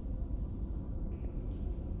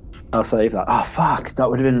 I'll save that. Oh, fuck, that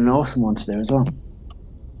would have been an awesome one to do as well.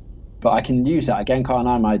 But I can use that again, can't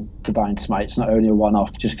I? My divine smite. It's not only a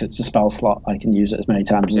one-off, just 'cause it's a spell slot. I can use it as many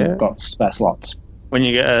times as Yeah. I've got spare slots. When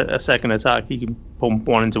you get a second attack, you can pump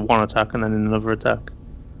one into one attack and then another attack.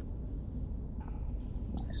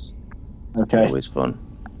 Nice. Okay. Always fun.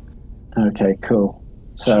 Okay, cool.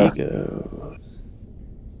 So She goes.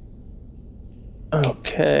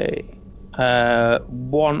 Okay.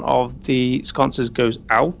 One of the sconces goes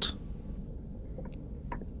out.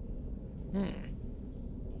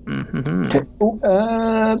 Mm-hmm. okay.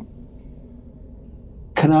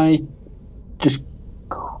 Can I just?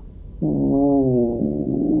 No,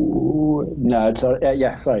 it's all right.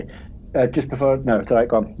 Yeah, sorry. Just before. No, it's all right.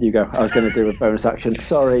 Go on. You go. I was going to do a bonus action.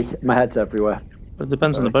 Sorry, my head's everywhere. It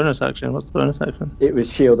depends on the bonus action. What's the bonus action? It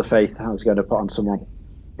was Shield of Faith I was going to put on someone,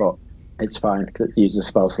 but it's fine because it uses a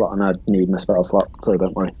spell slot and I need my spell slot, so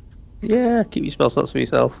don't worry. Yeah, keep your spell slots for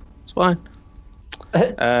yourself. It's fine.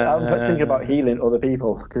 I'm thinking about healing other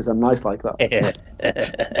people because I'm nice like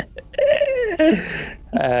that.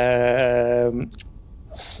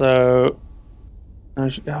 So,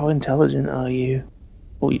 how intelligent are you?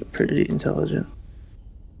 Oh, you're pretty intelligent.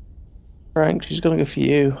 Frank, she's gonna go for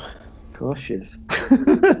you. Of course she is.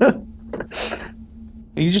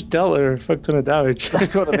 You just dealt her a fuck ton of damage.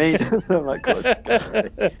 That's what I mean. I'm like, God.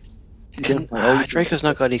 Draco's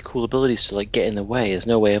not got any cool abilities to like get in the way. There's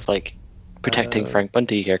no way of like protecting Frank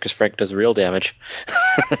Bunty here because Frank does real damage.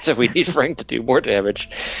 So we need Frank to do more damage.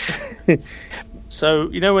 So,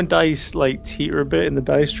 you know when dice like teeter a bit in the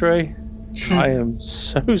dice tray? I am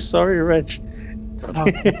so sorry, Reg.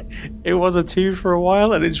 It was a 2 for a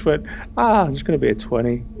while and it just went, it's going to be a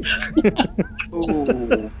 20.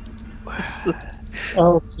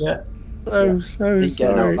 Oh, yeah. So Didn't get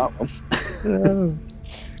sorry. out that one. No.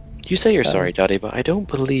 You say you're sorry, Daddy, but I don't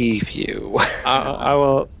believe you. I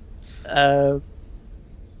will.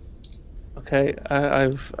 Okay, I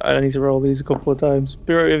need to roll these a couple of times.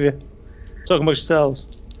 Be right with you. Talk amongst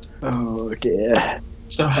yourselves. Oh dear.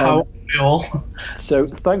 So how are we all? So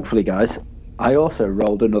thankfully, guys, I also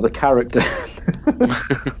rolled another character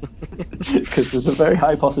because there's a very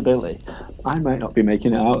high possibility I might not be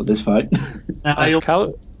making it out of this fight.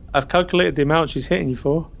 I've calculated the amount she's hitting you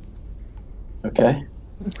for. Okay.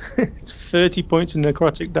 It's 30 points of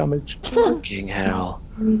necrotic damage. Fucking hell.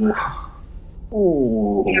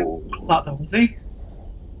 Oh. That though, was he?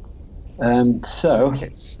 So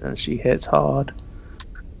And she hits hard.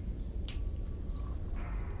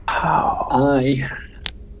 I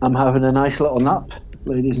am having a nice little nap,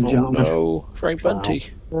 ladies and gentlemen. No, Frank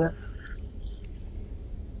Bunty.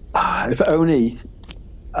 If only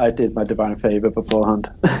I did my divine favour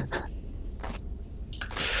beforehand.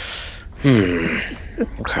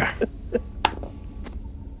 Okay.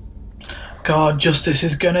 God, Justice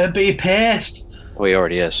is gonna be pissed. Well, he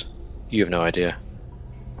already is. You have no idea.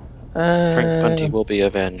 Frank Bunty will be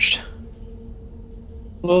avenged.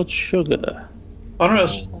 Blood sugar.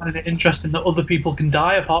 Bonnerell's just finding it interesting that other people can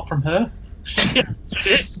die apart from her.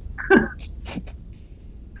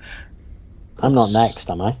 I'm not next,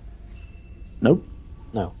 am I? Nope.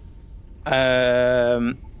 No.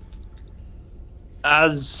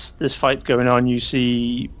 As this fight's going on, you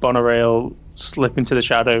see Bonarail slip into the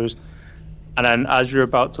shadows, and then as you're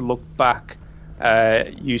about to look back,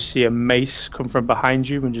 you see a mace come from behind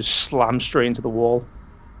you and just slam straight into the wall.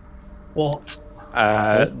 What?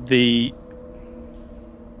 The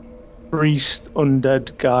priest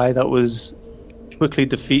undead guy that was quickly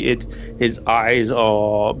defeated, his eyes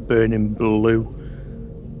are burning blue.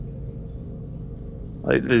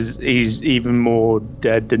 Like he's even more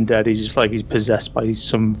dead than dead. He's just like he's possessed by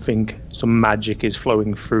something. Some magic is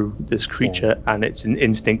flowing through this creature, and its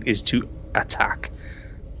instinct is to attack.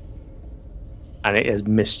 And it has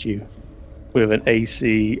missed you with an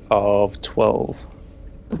AC of 12.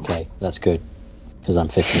 Okay, that's good. Because I'm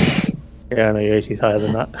 15. Yeah, I know your AC is higher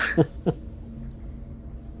than that.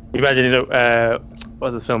 You imagine, what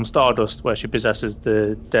was the film Stardust, where she possesses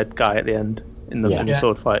the dead guy at the end in the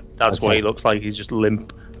sword fight? That's what he looks like. He's just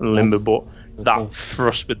limber, but that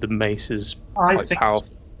thrust with the mace is quite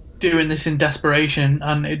powerful. Doing this in desperation,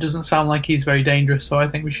 and it doesn't sound like he's very dangerous, so I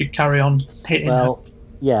think we should carry on hitting her.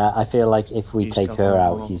 Yeah, I feel like if we take her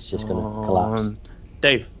out, he's just going to collapse.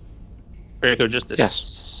 Dave, Draco Justice,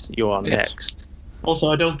 yes. You are next.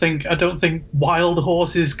 Also, I don't think wild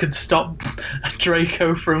horses could stop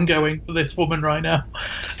Draco from going for this woman right now.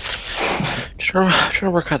 Trying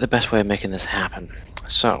to work out the best way of making this happen.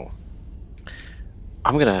 So,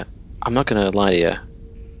 I'm not gonna lie to you.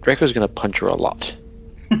 Draco's gonna punch her a lot.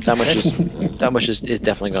 That much is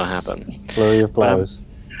definitely gonna happen. Flurry of blows.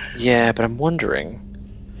 But I'm wondering.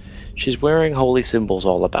 She's wearing holy symbols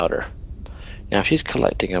all about her. Now, if she's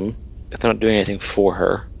collecting them, if they're not doing anything for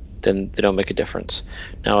her, then they don't make a difference.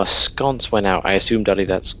 Now, a sconce went out. I assume, Dudley,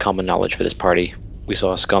 that's common knowledge for this party. We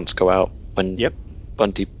saw a sconce go out when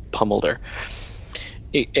Bunty pummeled her.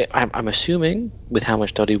 I'm assuming, with how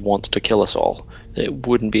much Dudley wants to kill us all, that it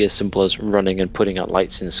wouldn't be as simple as running and putting out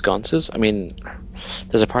lights in sconces. I mean,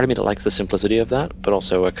 there's a part of me that likes the simplicity of that, but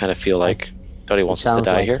also I kind of feel like Dudley wants us to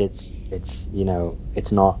die here. It's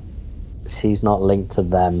it's not. She's not linked to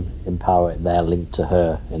them in power. They're linked to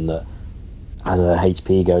her in that. As her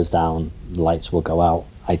HP goes down, the lights will go out.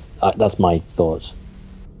 That's my thoughts.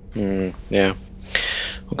 Yeah.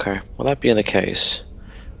 Okay. Well, that being the case,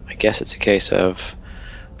 I guess it's a case of.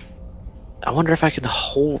 I wonder if I can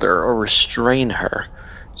hold her or restrain her,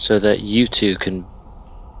 so that you two can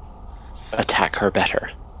attack her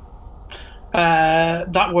better.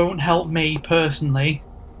 That won't help me personally.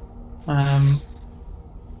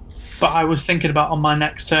 But I was thinking about on my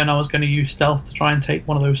next turn, I was going to use stealth to try and take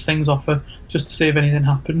one of those things off her, just to see if anything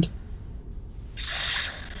happened.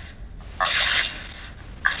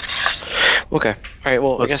 Okay. All right.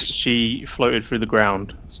 Well, Plus, I guess she floated through the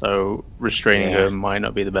ground, so restraining her might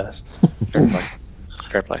not be the best.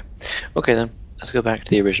 Fair play. Okay, then let's go back to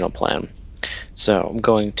the original plan. So I'm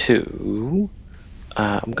going to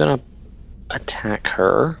attack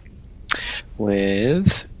her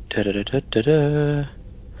with.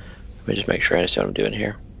 Let me just make sure I understand what I'm doing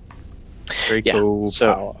here.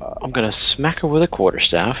 So I'm going to smack her with a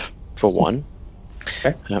quarterstaff for one.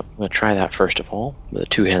 Okay. I'm going to try that first of all with a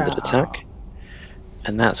two-handed attack.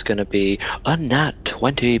 And that's going to be a nat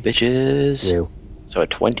 20, bitches. Ew. So a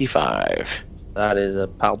 25. That is a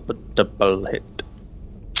palpable hit.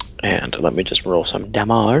 And let me just roll some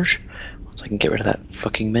damage. Once I can get rid of that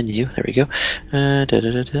fucking menu. There we go. Oh,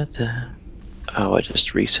 I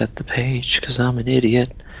just reset the page because I'm an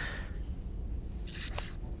idiot.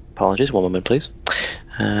 Apologies, one moment, please.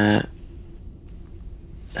 That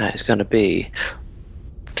is going to be.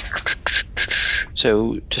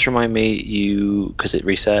 So, just remind me, because it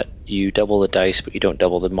reset, you double the dice, but you don't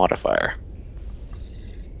double the modifier.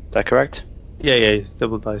 Is that correct? Yeah,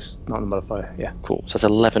 double dice, not the modifier, yeah. Cool. So that's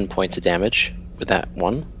 11 points of damage with that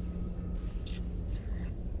one.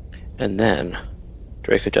 And then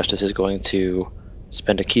Draco Justice is going to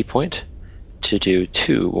spend a key point to do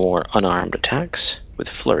 2 more unarmed attacks with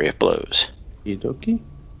Flurry of Blows. Okie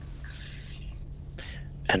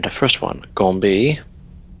And the first one gonna be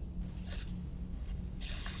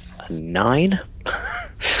a 9.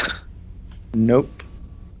 Nope.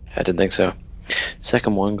 I didn't think so.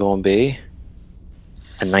 Second one gonna be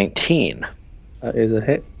a 19. That is a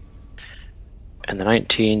hit. And the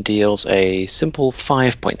 19 deals a simple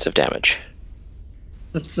 5 points of damage.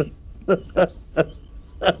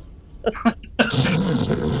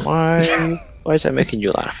 Why is that making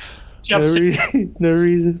you laugh? She had six- No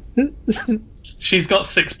reason. She's got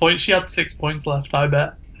 6 points. She had 6 points left, I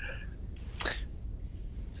bet.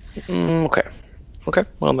 Okay. Okay,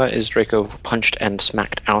 well that is Draco punched and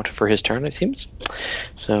smacked out for his turn, it seems.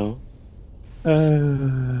 So...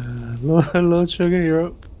 Lord Sugar, you're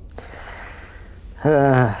up.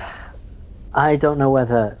 I don't know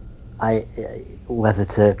whether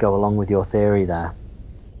to go along with your theory there.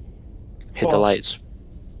 hit the lights.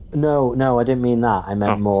 No, I didn't mean that. I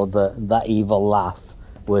meant more that evil laugh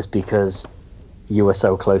was because you were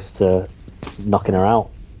so close to knocking her out.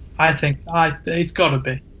 I think it's got to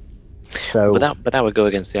be. So, But that would go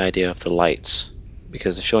against the idea of the lights,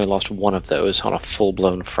 because if she only lost one of those on a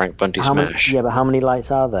full-blown Frank Bunty smash. but how many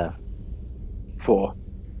lights are there? 4.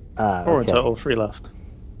 4 in total, 3 left.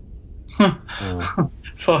 Fuck.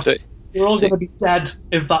 So- We're all going to be dead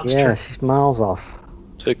if that's Yeah, true. she's miles off.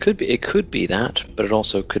 So it could be that, but it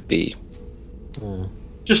also could be.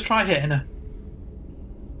 Just try hitting her.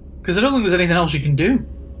 Because I don't think there's anything else you can do.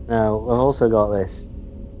 No, I've also got this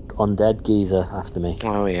undead geezer after me.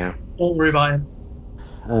 Oh yeah. Don't worry about him.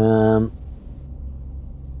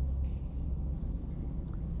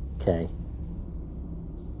 Okay.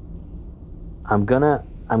 I'm gonna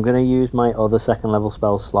use my other second level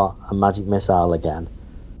spell slot, a magic missile again.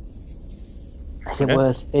 Is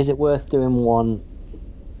it worth doing one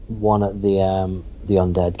at the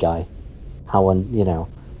undead guy? How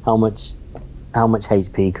much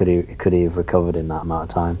HP could he have recovered in that amount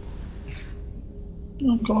of time?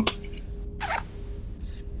 Oh god.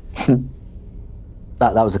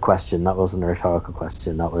 That was a question. That wasn't a rhetorical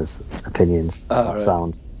question. That was opinions. Oh, right.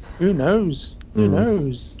 Sound. Who knows? Who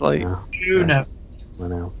knows? Like, Yeah. You know. I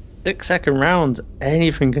know. 6-second rounds,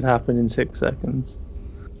 anything could happen in 6 seconds.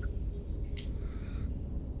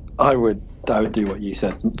 I would do what you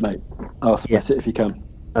said, mate. I'll split it if you can.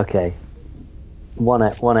 Okay. One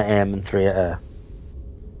at him and 3 at her.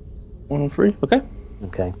 1 and 3, okay.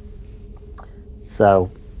 Okay. So,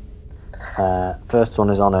 first one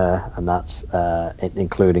is on her, and that's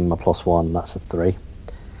including my +1. That's a 3.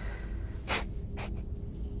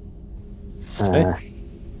 Okay.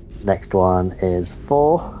 Next one is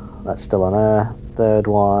 4. That's still on her. Third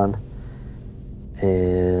one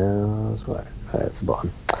is where's the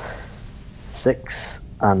button? 6,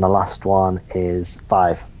 and the last one is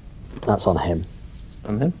 5. That's on him.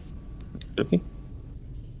 On him. Okay.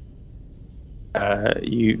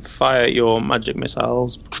 You fire your magic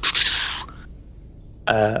missiles.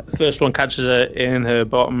 First one catches her in her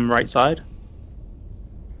bottom right side,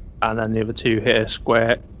 and then the other 2 hit her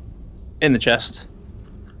square in the chest.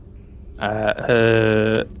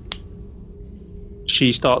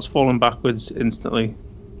 She starts falling backwards instantly,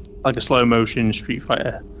 like a slow motion Street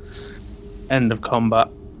Fighter end of combat.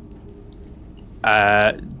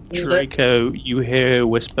 Draco, you hear her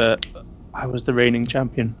whisper, "I was the reigning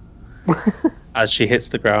champion," as she hits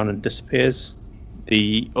the ground and disappears.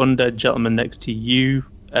 The undead gentleman next to you,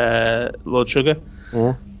 Lord Sugar,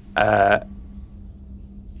 Yeah.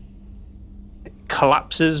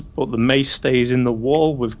 collapses, but the mace stays in the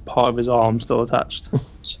wall with part of his arm still attached.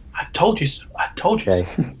 I told you so. I told you Okay.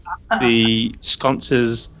 so. The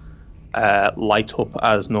sconces light up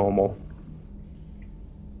as normal.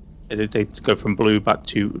 They go from blue back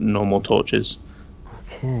to normal torches.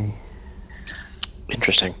 Okay.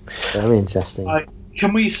 Interesting. Very interesting. Right.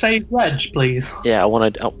 Can we save Reg, please? Yeah,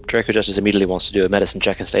 Draco Justice immediately wants to do a medicine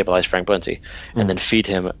check and stabilize Frank Bunty, and then feed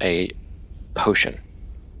him a potion.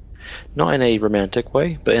 Not in a romantic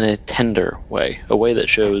way, but in a tender way. A way that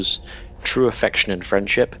shows true affection and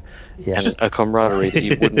friendship, Yeah. and a camaraderie that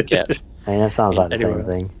you wouldn't get. I mean, that sounds like the Anywhere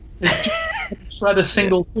same thing. Shred a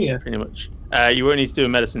single tear. Pretty much. You won't need to do a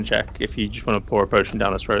medicine check if you just want to pour a potion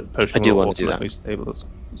down his throat. Potion I do will want to do that.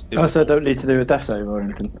 automatically Also, I don't need to do a death save or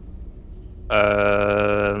anything. Where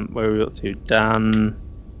are we up to? Dan.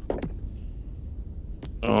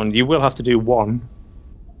 And you will have to do 1.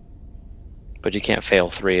 But you can't fail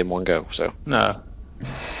 3 in one go, so. No.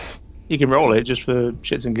 You can roll it just for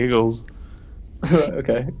shits and giggles.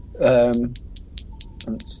 Okay.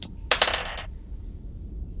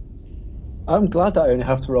 I'm glad that I only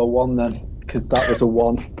have to roll 1 then, because that was a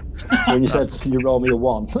 1. When you said, "Can you roll me a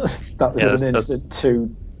 1?" That was an instant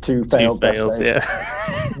two failed fails, death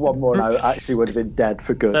saves. One more and I actually would have been dead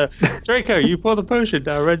for good. Draco, you pour the potion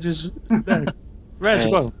down. Reg is dead.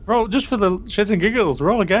 Reg, well, roll just for the shits and giggles.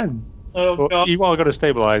 Roll again. Oh, God. You are going to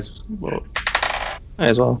stabilise. Well,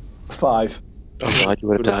 as well. 5. Oh God, you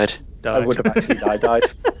would have died. I would have actually died.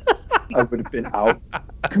 I would have been out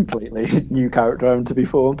completely. New character having to be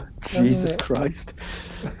formed. Jesus Christ.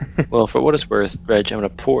 Well, for what it's worth, Reg, I'm going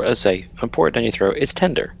to pour it down your throat. It's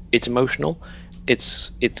tender. It's emotional.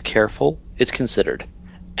 It's careful. It's considered.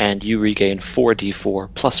 And you regain 4d4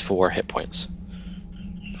 plus 4 hit points.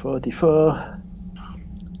 44.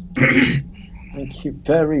 Thank you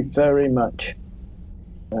very, very much.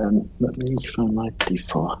 Let me find my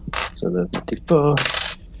d4. So the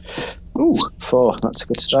d4. Ooh, 4. That's a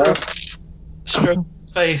good start. Stroke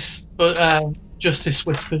face, but Justice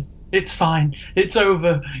whispered, "It's fine. It's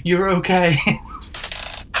over. You're okay."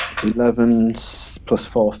 11 plus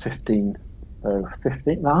 4, 15. Oh,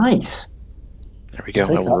 15. Nice. There we go.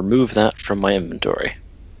 Take I will that. remove that from my inventory.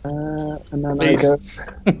 And then I go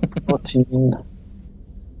 14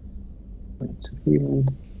 points of healing.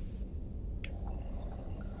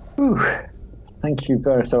 Ooh, thank you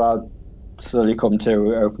very. So I'll slowly come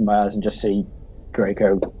to, open my eyes, and just see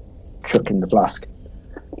Draco chucking the flask.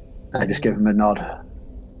 I just give him a nod,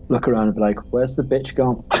 look around, and be like, "Where's the bitch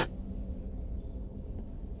gone?"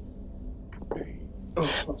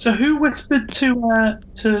 So who whispered to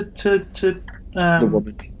The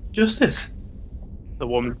woman. Justice? The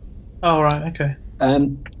woman. Oh, right, okay.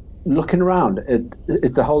 Looking around,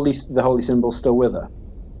 is the holy symbol still with her?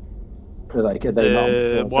 Are they not on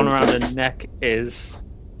the The floor? one around the neck is.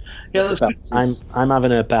 Yeah, that's good. I'm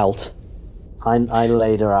having her belt. I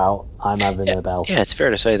laid her out. I'm having her belt. Yeah, it's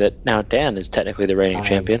fair to say that now Dan is technically the reigning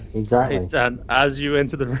champion. Exactly. Right, Dan, as you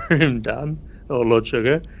enter the room, Dan, or Lord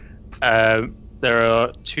Sugar, there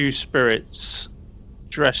are two spirits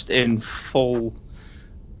dressed in full,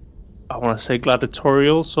 I want to say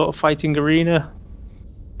gladiatorial sort of fighting arena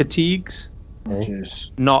fatigues. Okay.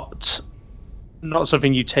 Not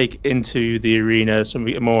something you take into the arena,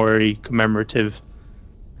 something more a commemorative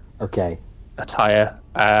Okay. attire.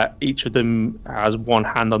 Each of them has one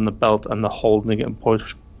hand on the belt and they're holding it and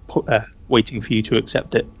waiting for you to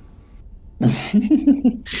accept it.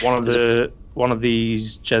 One of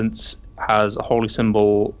these gents has a holy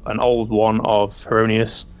symbol, an old one of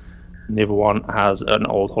Heronius, and the other one has an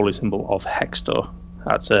old holy symbol of Hextor.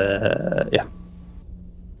 That's yeah.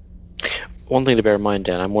 One thing to bear in mind,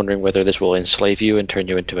 Dan, I'm wondering whether this will enslave you and turn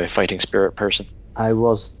you into a fighting spirit person. I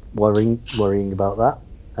was worrying about that,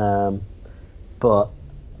 but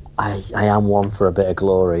I am one for a bit of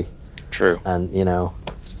glory, True. and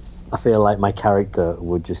I feel like my character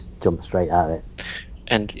would just jump straight at it.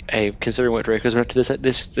 And considering what Draco's been up to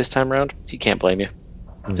this time around, he can't blame you.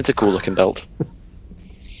 It's a cool looking belt.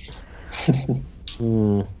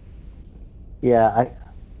 Yeah,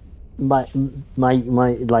 my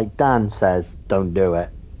like Dan says, don't do it.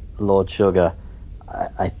 Lord Sugar,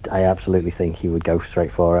 I absolutely think he would go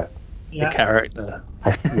straight for it. Yeah. The character.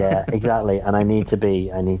 Yeah, exactly. And I need to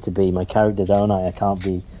be my character, don't I? I can't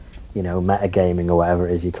be, metagaming or whatever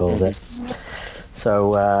it is you called it.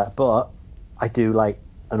 So, but I do like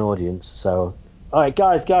an audience. So, all right,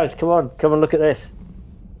 guys, come on look at this.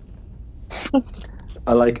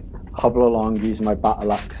 I hobble along using my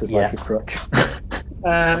battle axe as a crutch.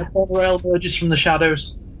 Rail Burgess from the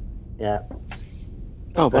shadows. Yeah.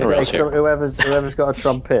 Oh, Okay, Bonerail's so here. whoever's got a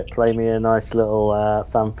trumpet, play me a nice little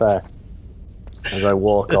fanfare as I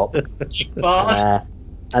walk up.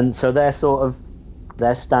 And so they're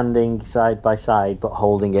standing side by side, but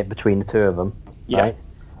holding it between the two of them, right?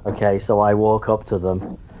 Okay, so I walk up to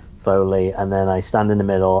them slowly, and then I stand in the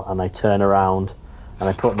middle, and I turn around, and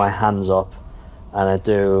I put my hands up, and I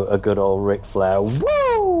do a good old Ric Flair,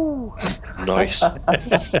 woo! Nice. So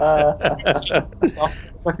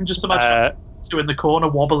I can just imagine two in the corner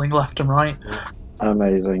wobbling left and right.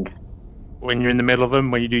 Amazing. When you're in the middle of them,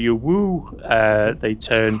 when you do your woo, they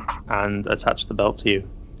turn and attach the belt to you.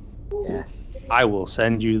 Yes. I will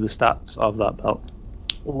send you the stats of that belt.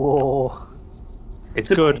 Whoa. It's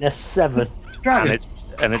good, In a 7. Dragon.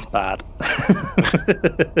 and it's bad.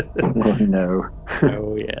 Oh no.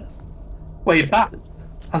 Oh yes. Wait, bad?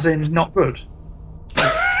 As in not good?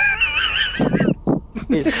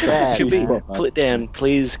 It's bad. Should be. man. Dan,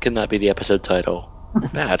 please, can that be the episode title?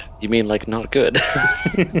 Bad. You mean not good?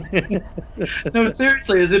 No,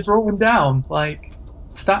 seriously, is it broken down,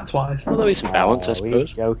 stats-wise? Although he's balance, I Oh, suppose.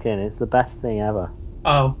 he's joking. It's the best thing ever.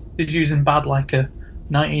 Oh, he's using bad like a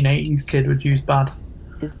 1980s kid would use bad.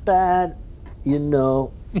 It's bad. you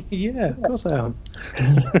know. Yeah, of course I am.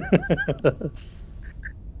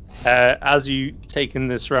 As you take in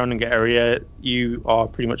the surrounding area, you are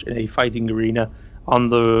pretty much in a fighting arena.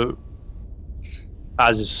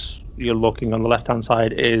 As you're looking on the left-hand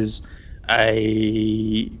side is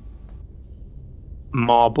a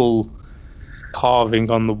marble carving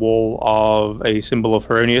on the wall of a symbol of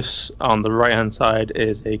Heronius. On the right-hand side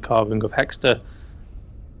is a carving of Hexter.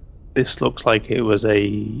 This looks like it was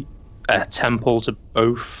a temple to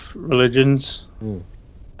both religions.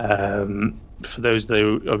 For those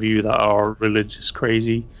of you that are religious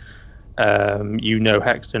crazy, you know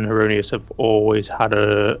Hexter and Heronius have always had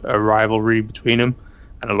a rivalry between them,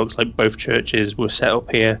 and it looks like both churches were set up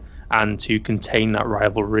here, and to contain that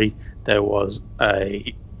rivalry there was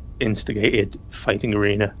a instigated fighting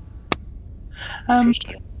arena.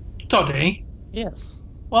 Doddy? Yes.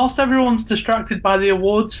 Whilst everyone's distracted by the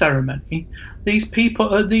award ceremony, these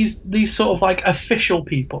people are these sort of like official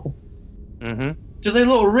people. Mm-hmm. Do they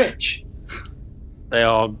look rich? They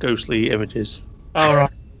are ghostly images. Oh, right.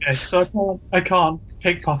 Okay, so I can't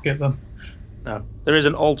pickpocket them. No. There is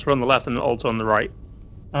an altar on the left and an altar on the right.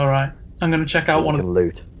 All right. I'm going to check out one of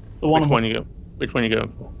loot. the one Which on one you go? Which one you going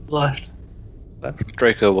for? the left.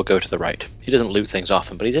 Draco will go to the right. He doesn't loot things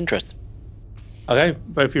often, but he's interested. Okay,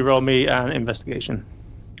 both of you roll me an investigation.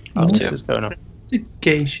 I'll What's do. this going on?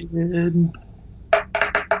 Investigation.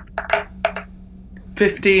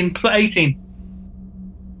 15 plus 18.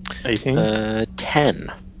 18.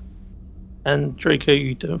 10. And Draco,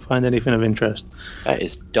 you don't find anything of interest. That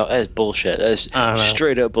is bullshit. That is I know.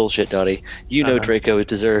 straight up bullshit, Dottie. You I know know. Draco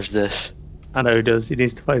deserves this. I know he does. He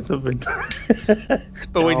needs to find something.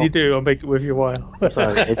 But when you do, I'll make it worth your while. So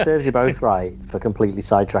it serves you both right for completely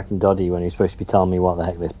sidetracking Doddy when he's supposed to be telling me what the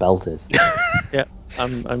heck this belt is. Yeah,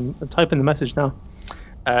 I'm typing the message now.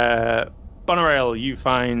 Bonerail, you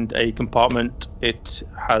find a compartment. It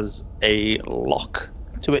has a lock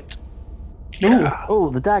to it. Oh,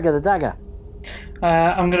 the dagger.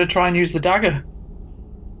 I'm going to try and use the dagger.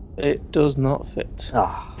 It does not fit.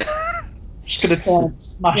 Ah, Just going to try and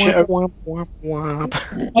smash it. I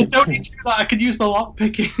don't need to do that. I could use my lock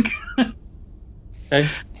picking. Okay.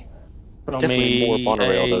 Put on Definitely me more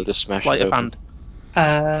Bonerail, a though, to smash sleight it of open.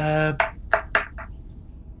 hand.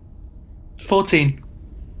 14.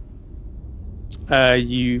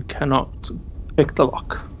 You cannot pick the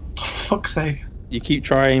lock. For fuck's sake. You keep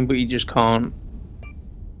trying, but you just can't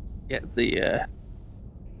get the.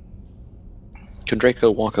 Can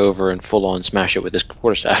Draco walk over and full on smash it with his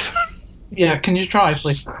quarterstaff? Yeah, can you try,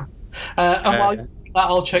 please? And while you do that,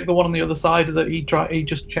 I'll check the one on the other side that he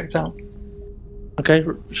just checked out. Okay,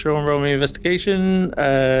 Sean, roll me investigation.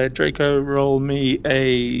 Draco, roll me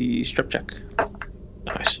a strip check.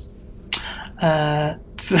 Nice.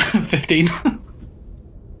 15.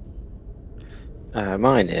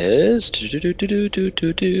 Mine is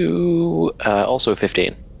also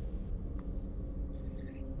 15.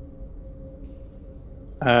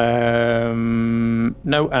 No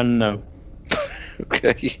and no.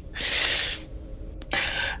 Okay.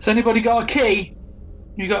 Has anybody got a key?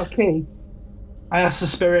 You got a key? I ask the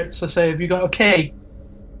spirits, I say, have you got a key?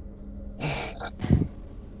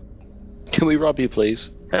 Can we rob you,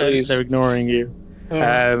 please? Please. They're ignoring you.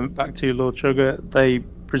 Back to Lord Sugar. They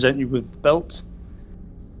present you with the belt.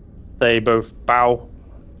 They both bow,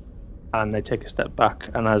 and they take a step back.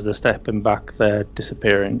 And as they're stepping back, they're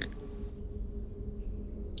disappearing.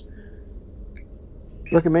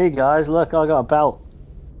 look at me, guys. Look, I got a belt.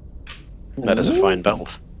 That is a fine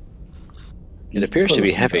belt. It appears to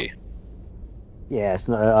be heavy. Yeah, it's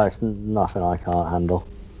nothing I can't handle.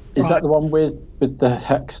 Is that the one with the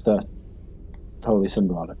Hexter holy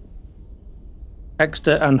symbol on it?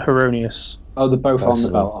 Hexter and Heronius. Oh, they're both on the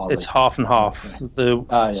That's belt, are It's they? half and half. The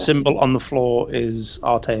yes. symbol on the floor is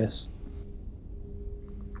Arteus.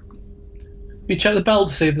 You check the belt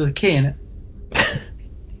to see if there's a key in it.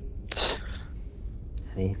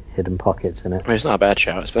 Any hidden pockets in it? I mean, it's not a bad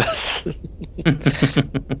shout, I suppose.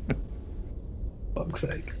 Fuck's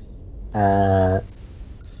sake.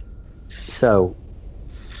 So,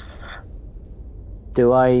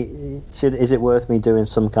 is it worth me doing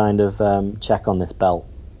some kind of check on this belt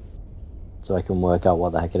so I can work out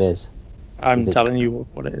what the heck it is? I'm telling you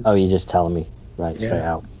what it is. Oh, you're just telling me, right? Yeah. Straight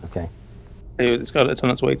out. Okay. It's on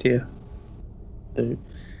its way to you. So,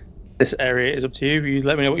 this area is up to you. You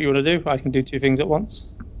let me know what you want to do. I can do two things at once.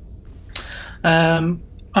 Bonerail's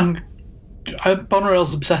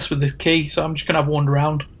obsessed with this key, so I'm just going to have a wander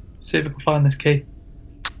around, see if I can find this key.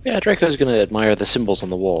 Yeah, Draco's going to admire the symbols on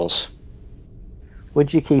the walls.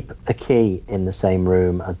 Would you keep a key in the same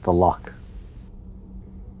room as the lock?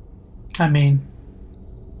 I mean,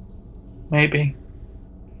 maybe.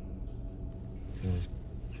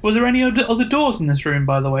 Were there any other doors in this room,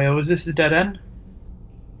 by the way, or was this a dead end?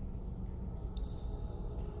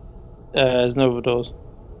 There's no other doors.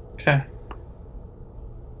 Okay.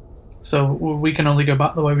 So we can only go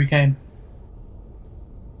back the way we came.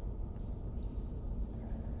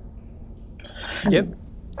 Yep.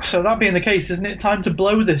 So that being the case, isn't it time to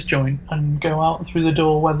blow this joint and go out through the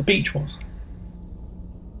door where the beach was?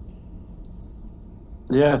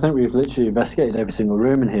 Yeah, I think we've literally investigated every single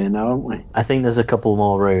room in here now, haven't we? I think there's a couple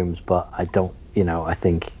more rooms, but I don't. I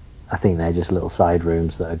think they're just little side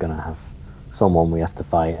rooms that are going to have someone we have to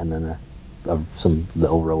fight, and then some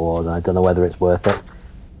little reward. And I don't know whether it's worth it.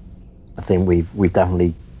 I think we've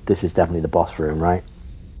definitely. This is definitely the boss room, right?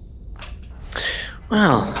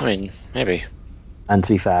 Well, I mean, maybe. And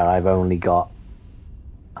to be fair, I'm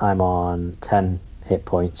on 10 hit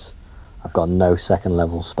points. I've got no second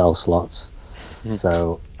level spell slots.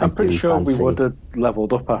 So I'm pretty sure we fancy... would have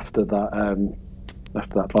leveled up after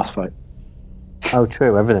that boss fight. Oh,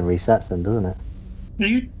 true. Everything resets then, doesn't it? Are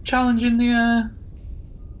you challenging the?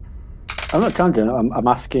 I'm not challenging. I'm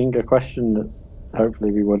asking a question that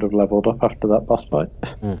hopefully we would have leveled up after that boss fight.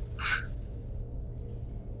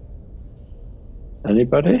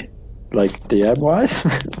 Anybody? Like DM wise?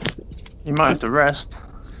 You might have to rest.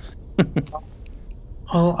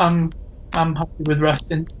 Well, I'm happy with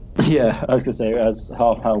resting. Yeah, I was gonna say as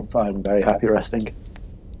half health, I'm very happy resting.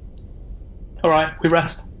 All right, we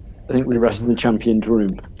rest. I think we rest in the champion's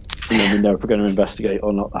room, and then we know if we're going to investigate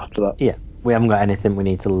or not after that. Yeah. We haven't got anything we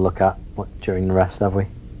need to look at during the rest, have we?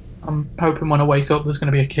 I'm hoping when I wake up, there's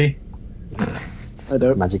going to be a key. I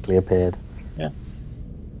don't. Magically appeared. Yeah.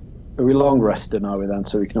 Are we long resting, are we then,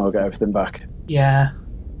 so we can all get everything back? Yeah.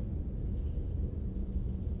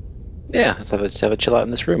 Yeah, let's have a chill out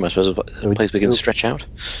in this room. I suppose a place we can stretch out.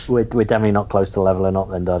 We're definitely not close to leveling up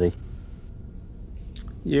then, Doddy.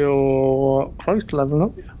 You're close to leveling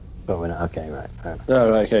up. But we're not. Okay, right. Fair enough.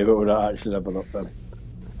 Oh, right, okay, but we're not actually level up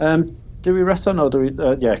then. Do we rest on, or do we?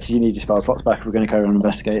 Yeah, because you need your spell slots back if we're going to carry on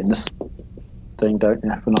investigating this thing, don't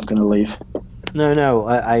you? If we're not going to leave. No.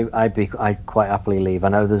 I'd quite happily leave. I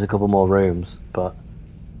know there's a couple more rooms, but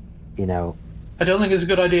I don't think it's a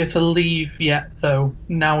good idea to leave yet, though.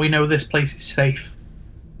 Now we know this place is safe.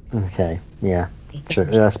 Okay, yeah.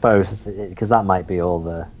 True. I suppose because that might be all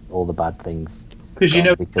the bad things.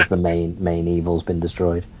 Because the main evil's been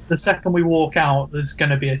destroyed. The second we walk out, there's going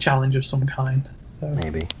to be a challenge of some kind. So.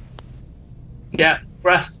 Maybe. Yeah,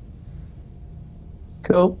 rest.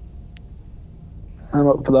 Cool. I'm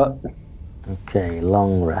up for that. Okay,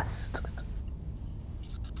 long rest.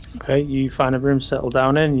 Okay, you find a room, settle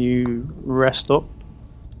down in, you rest up,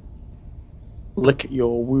 lick at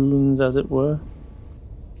your wounds, as it were.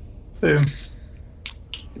 Boom.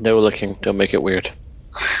 No licking. Don't make it weird.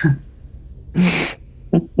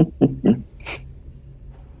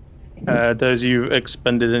 Those of you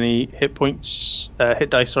expended any hit points, hit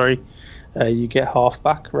dice, you get half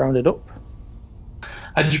back, rounded up.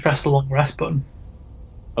 I just pressed the long rest button.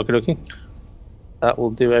 Okay. That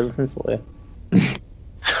will do everything for you.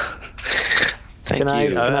 Thank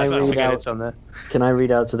you. I read forget out, it's on there. Can I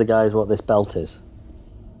read out to the guys what this belt is?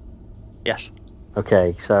 Yes.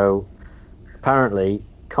 Okay, so apparently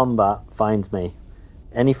combat finds me.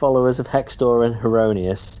 Any followers of Hextor and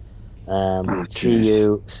Heronius see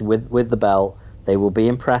you with the belt. They will be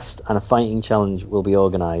impressed and a fighting challenge will be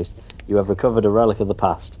organised. You have recovered a relic of the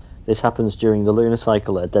past. This happens during the lunar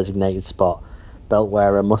cycle at a designated spot. Belt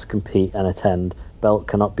wearer must compete and attend. Belt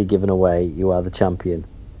cannot be given away. You are the champion.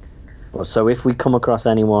 So if we come across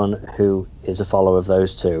anyone who is a follower of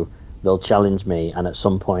those two, they'll challenge me, and at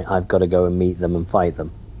some point I've got to go and meet them and fight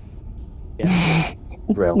them. Yeah.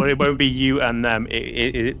 Real. Well, it won't be you and them.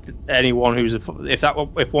 Anyone who's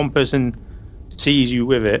if one person sees you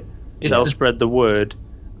with it, they'll spread the word,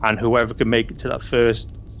 and whoever can make it to that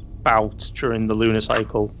first bout during the lunar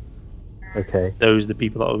cycle. Okay. Those are the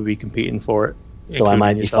people that will be competing for it. So I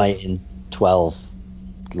might be fighting 12,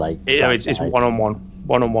 like. It's one-on-one.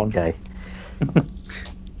 Okay.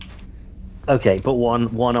 Okay, but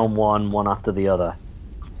one-on-one, one after the other.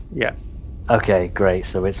 Yeah. Okay, great.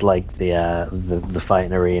 So it's like the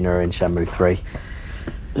fighting arena in Shenmue 3.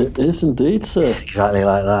 It is indeed, sir. Exactly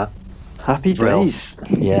like that. Happy days.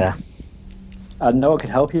 Yeah. And no one can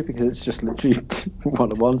help you because it's just literally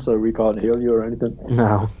one-on-one, so we can't heal you or anything.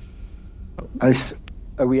 No.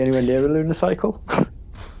 Are we anywhere near a lunar cycle?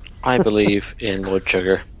 I believe in Lord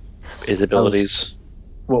Sugar, his abilities.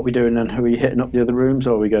 What are we doing then? Are we hitting up the other rooms,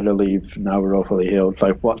 or are we going to leave now we're all fully healed?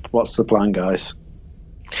 Like, what's the plan, guys?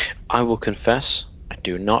 I will confess, I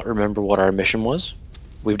do not remember what our mission was.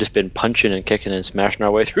 we've just been punching and kicking and smashing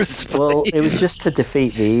our way through this place. Well, it was just to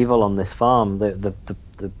defeat the evil on this farm.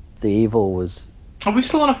 The evil was Are we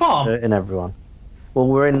still on a farm? hurting everyone. Well,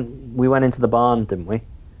 we went into the barn, didn't we?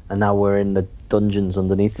 And now we're in the dungeons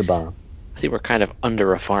underneath the barn. I think we're kind of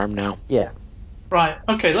under a farm now. Yeah. Right.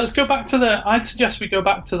 Okay. Let's go back to I'd suggest we go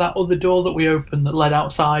back to that other door that we opened that led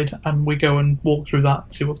outside, and we go and walk through that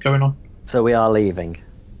and see what's going on. So we are leaving.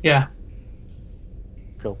 Yeah.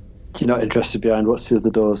 Cool. You're not interested behind what's through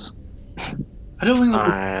the doors. I don't think that.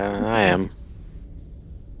 I am.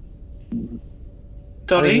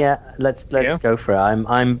 Donnie. Yeah. Let's Yeah. go for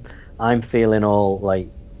it. I'm feeling all like,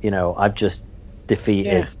 I've just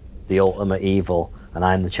defeated the ultimate evil, and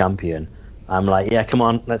I'm the champion. I'm like, yeah, come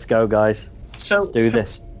on, let's go, guys. So, Let's do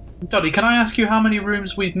this. Donnie, can I ask you how many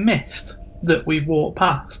rooms we've missed that we've walked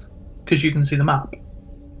past? Because you can see the map.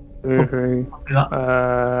 Okay. Do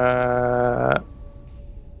that.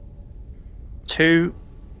 2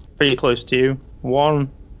 pretty close to you, 1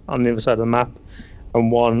 on the other side of the map,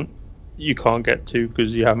 and 1 you can't get to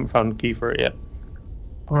because you haven't found a key for it yet.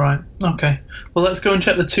 All right. Okay. Well, let's go and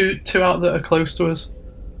check the two out that are close to us.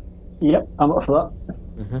 Yep, I'm up for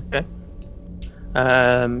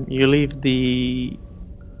that. You leave the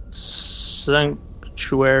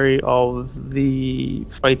sanctuary of the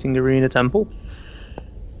Fighting Arena Temple.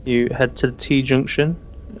 You head to the T-junction.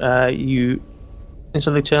 You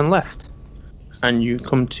instantly turn left, and you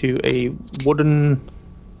come to a wooden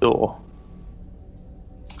door.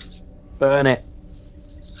 Burn it.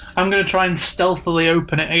 I'm going to try and stealthily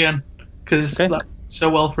open it again because Okay. that went so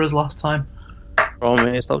well for us last time. Roll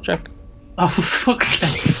me a stealth check. Oh, for fuck's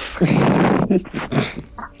sake!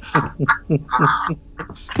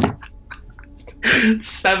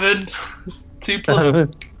 7, 2 plus.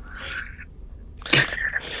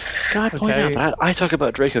 Can I point Okay. out that I talk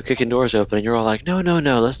about Draco kicking doors open, and you're all like, no,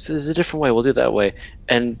 there's a different way, we'll do it that way.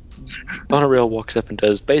 And Monorail walks up and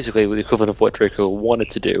does basically the equivalent of what Draco wanted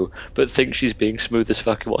to do, but thinks she's being smooth as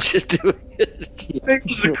fuck while she's doing it. This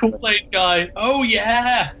is a Kool-Aid guy. Oh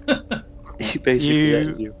yeah! He basically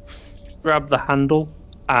ends you. Grab the handle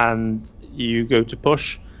and you go to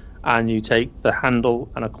push, and you take the handle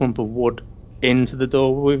and a clump of wood into the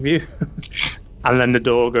door with you, and then the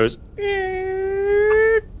door goes.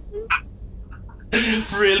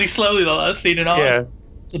 Really slowly though. That's seen in art. Yeah,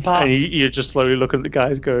 It's a part. and you're just slowly looking at the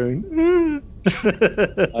guys going.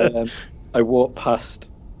 I walk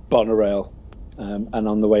past Bonorail, and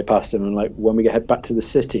on the way past him, I'm like, when we head back to the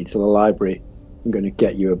city, to the library, I'm going to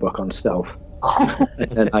get you a book on stealth.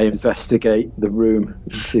 And then I investigate the room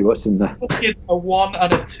and see what's in there. Fucking a 1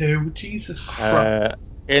 and a 2. Jesus Christ.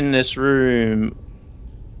 In this room,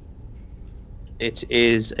 it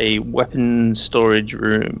is a weapon storage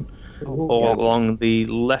room. All along the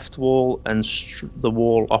left wall and the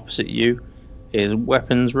wall opposite you is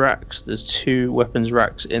weapons racks. There's 2 weapons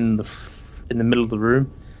racks in the middle of the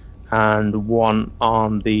room, and 1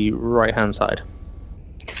 on the right hand side.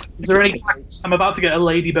 Is there any daggers? I'm about to get a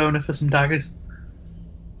lady boner for some daggers.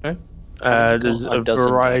 There's a a dozen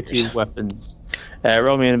variety daggers. of weapons.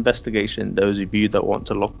 Roll me an investigation, those of you that want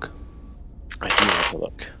to look. I do want to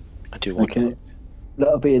look. I do want to Okay. look.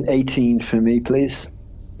 That'll be an 18 for me, please.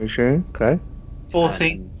 You sure? Okay.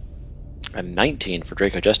 14. And 19 for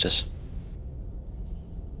Draco Justice.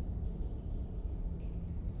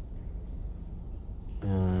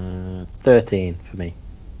 Uh, 13 for me.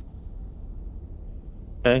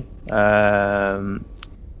 Okay.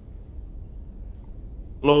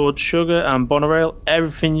 Lord Sugar and Bonorail,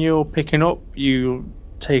 everything you're picking up, you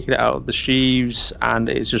take it out of the sheaves, and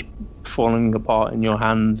it's just falling apart in your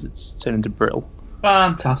hands. It's turning to brittle.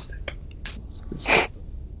 Fantastic. It's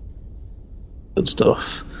good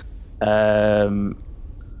stuff.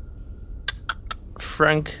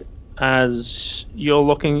 Frank, as you're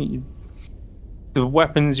looking, the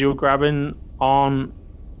weapons you're grabbing aren't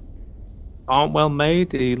well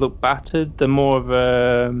made. They look battered. They're more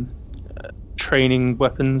of training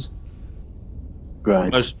weapons.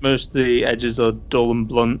 Right. Most of the edges are dull and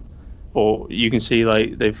blunt, or you can see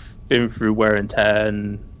like they've been through wear and tear,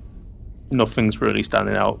 and nothing's really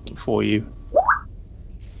standing out for you.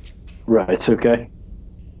 Right, okay.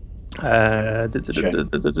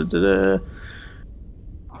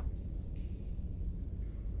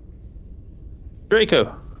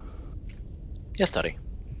 Draco, Yes, Daddy.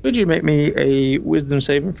 could you make me a wisdom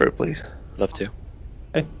saving throw, please? Love to.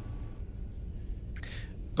 Okay.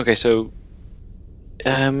 Okay, so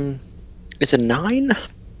it's a 9.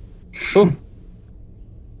 Cool.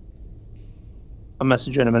 I'll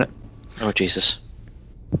message you in a minute. Oh Jesus.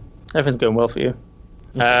 Mm-hmm. Everything's going well for you.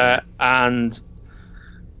 And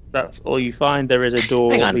That's all you find. There is a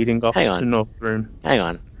door leading off to the north room. Hang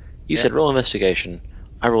on. You said roll investigation.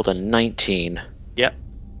 I rolled a 19. Yep.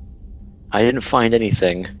 I didn't find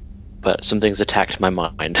anything, but some things attacked my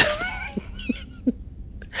mind.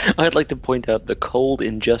 I'd like to point out the cold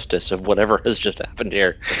injustice of whatever has just happened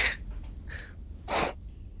here.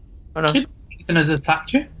 Oh, no. Ethan has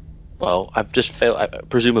attacked you? Well, I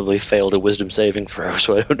presumably failed a wisdom saving throw,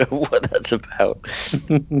 so I don't know what that's about.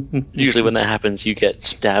 Usually when that happens, you get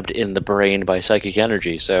stabbed in the brain by psychic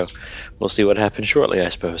energy, so we'll see what happens shortly, I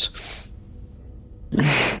suppose.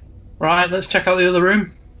 Right, let's check out the other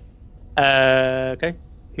room. Okay.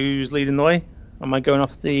 Who's leading the way? Am I going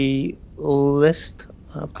off the list?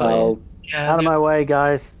 Out of my way,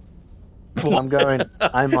 guys. I'm going.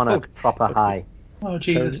 I'm on a proper high. Oh,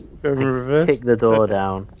 Jesus. Go in reverse. Kick the door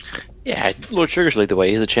down. Yeah, Lord Sugar's lead the way.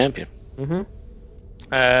 He's the champion. Mm-hmm.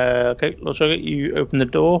 Okay, Lord Sugar, you open the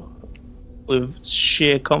door with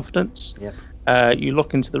sheer confidence. Yep. You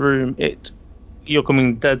look into the room. You're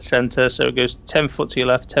coming dead center, so it goes 10 foot to your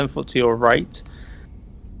left, 10 foot to your right,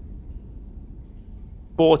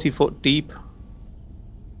 40 foot deep,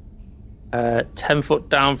 10 foot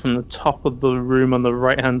down from the top of the room on the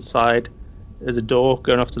right-hand side. There's a door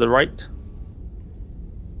going off to the right.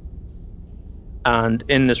 And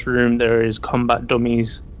in this room, there is combat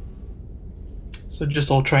dummies. So just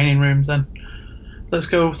all training rooms then. Let's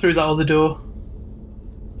go through that other door.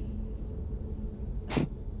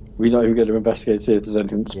 We're not even going to investigate, see if there's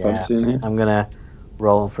anything fancy in here. I'm going to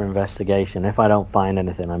roll for investigation. If I don't find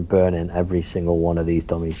anything, I'm burning every single one of these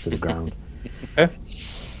dummies to the ground. Okay.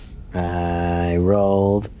 I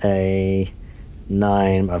rolled a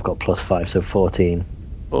 9. I've got +5, so 14.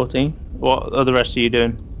 14. What are the rest of you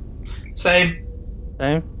doing? Same.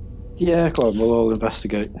 Same? Yeah, come on, we'll all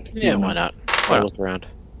investigate. Yeah, why not? I'll look around.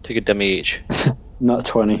 Take a dummy each. Not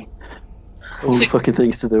 20. All the fucking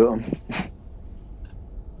things to do it on.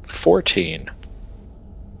 14.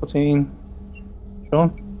 14.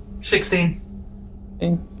 Sean? 16.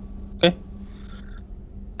 16. Okay.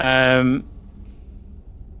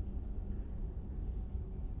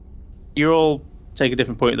 You all take a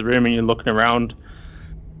different point of the room and you're looking around.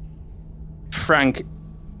 Frank,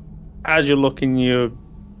 as you're looking, you're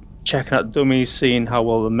checking out dummies, seeing how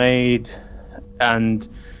well they're made, and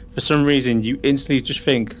for some reason you instantly just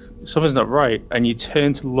think something's not right, and you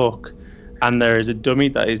turn to look, and there is a dummy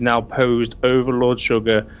that is now posed over Lord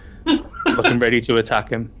Sugar, looking ready to attack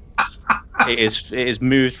him. It is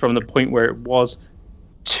moved from the point where it was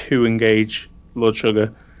to engage Lord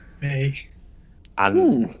Sugar. Me.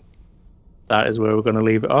 And that is where we're going to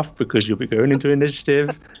leave it off, because you'll be going into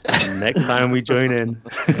initiative next time we join in.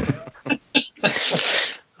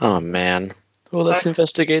 Oh, man. Well, let's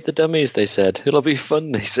investigate the dummies, they said. It'll be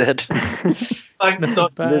fun, they said.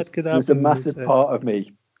 There's a massive part of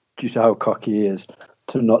me, due to how cocky he is,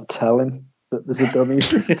 to not tell him that there's a dummy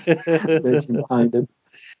behind him.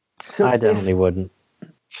 So I definitely wouldn't.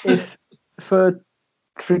 If, for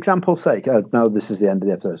example's sake, now this is the end of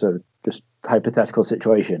the episode, so just hypothetical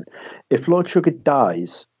situation. If Lord Sugar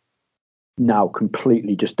dies, now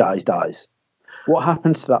completely just dies, what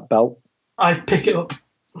happens to that belt? I pick it up,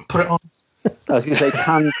 put it on. I was going to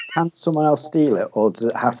say, can someone else steal it, or does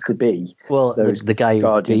it have to be? Well, the guy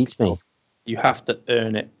who beats me. You have to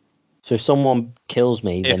earn it. So if someone kills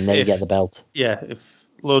me, then they get the belt. Yeah, if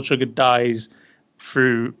Lord Sugar dies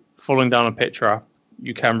through falling down a pit trap,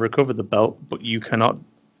 you can recover the belt, but you cannot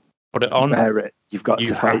put it on. Wear it. You've got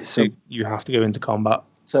to fight. You have to go into combat.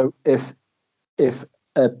 So if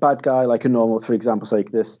a bad guy, like a normal, for example's sake,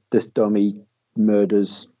 this dummy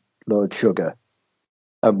murders Lord Sugar,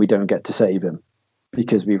 and we don't get to save him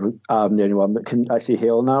because I'm the only one that can actually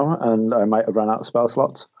heal now, and I might have run out of spell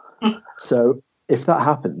slots. So if that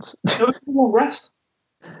happens, we'll rest.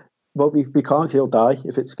 Well, we can't. He'll die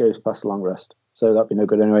if it goes past a long rest, so that'd be no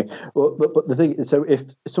good anyway. Well, but the thing is, so if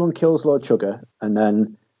someone kills Lord Sugar and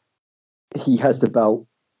then he has the belt,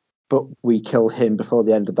 but we kill him before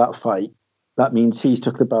the end of that fight, that means he's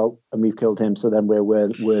took the belt and we've killed him, so then we're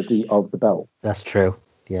worthy of the belt. That's true.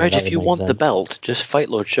 Yeah, right, if you want the belt, just fight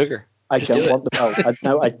Lord Sugar. I don't want the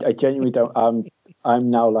belt. I genuinely don't. I'm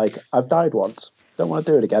now like, I've died once. Don't want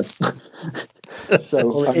to do it again.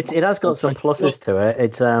 So it has got some pluses to it.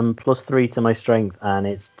 It's +3 to my strength, and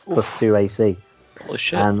it's +2 AC. Holy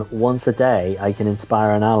shit. And once a day, I can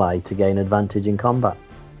inspire an ally to gain advantage in combat.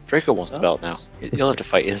 Draco wants the belt now. You'll have to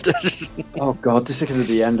fight instead. Oh god, this is going to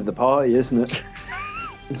be the end of the party, isn't it?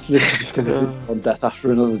 It's literally just going to be one death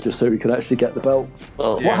after another, just so we can actually get the belt.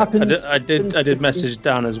 Well, what happens? I did message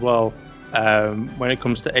Dan as well. When it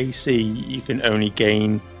comes to AC, you can only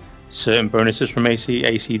gain certain bonuses from AC.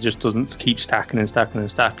 AC just doesn't keep stacking and stacking and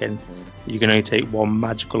stacking. You can only take one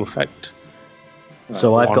magical effect.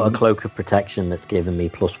 So I've got a cloak of protection that's given me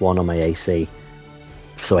 +1 on my AC.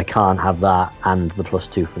 So I can't have that and the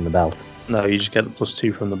 +2 from the belt. No, you just get the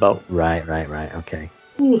 +2 from the belt. Right, okay.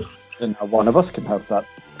 And now one of us can have that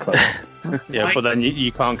cloak. Yeah, but then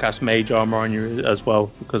you can't cast Mage Armor on you as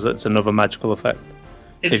well because it's another magical effect.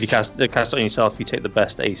 If you cast it on yourself, you take the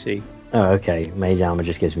best AC. Oh, okay. Mage Armor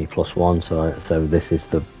just gives me +1, so this is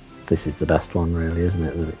the best one, really, isn't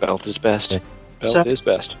it? Belt is best. So- Belt is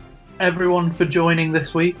best. Everyone for joining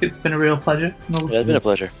this week. It's been a real pleasure. It has been a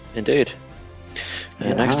pleasure, indeed.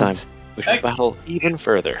 Yeah, Next time, we shall Hey. battle even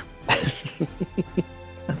further.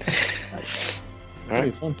 Very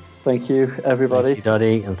fun. Thank you, everybody. Thank you,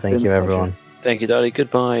 Doddy, and thank Been you, a everyone. Thank you, Daddy.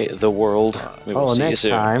 Goodbye, the world. We will see you Next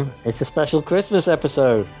soon. time, it's a special Christmas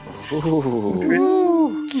episode.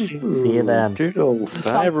 Ooh. See you then. Toodles.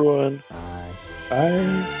 Bye, everyone. Bye.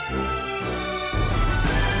 Bye.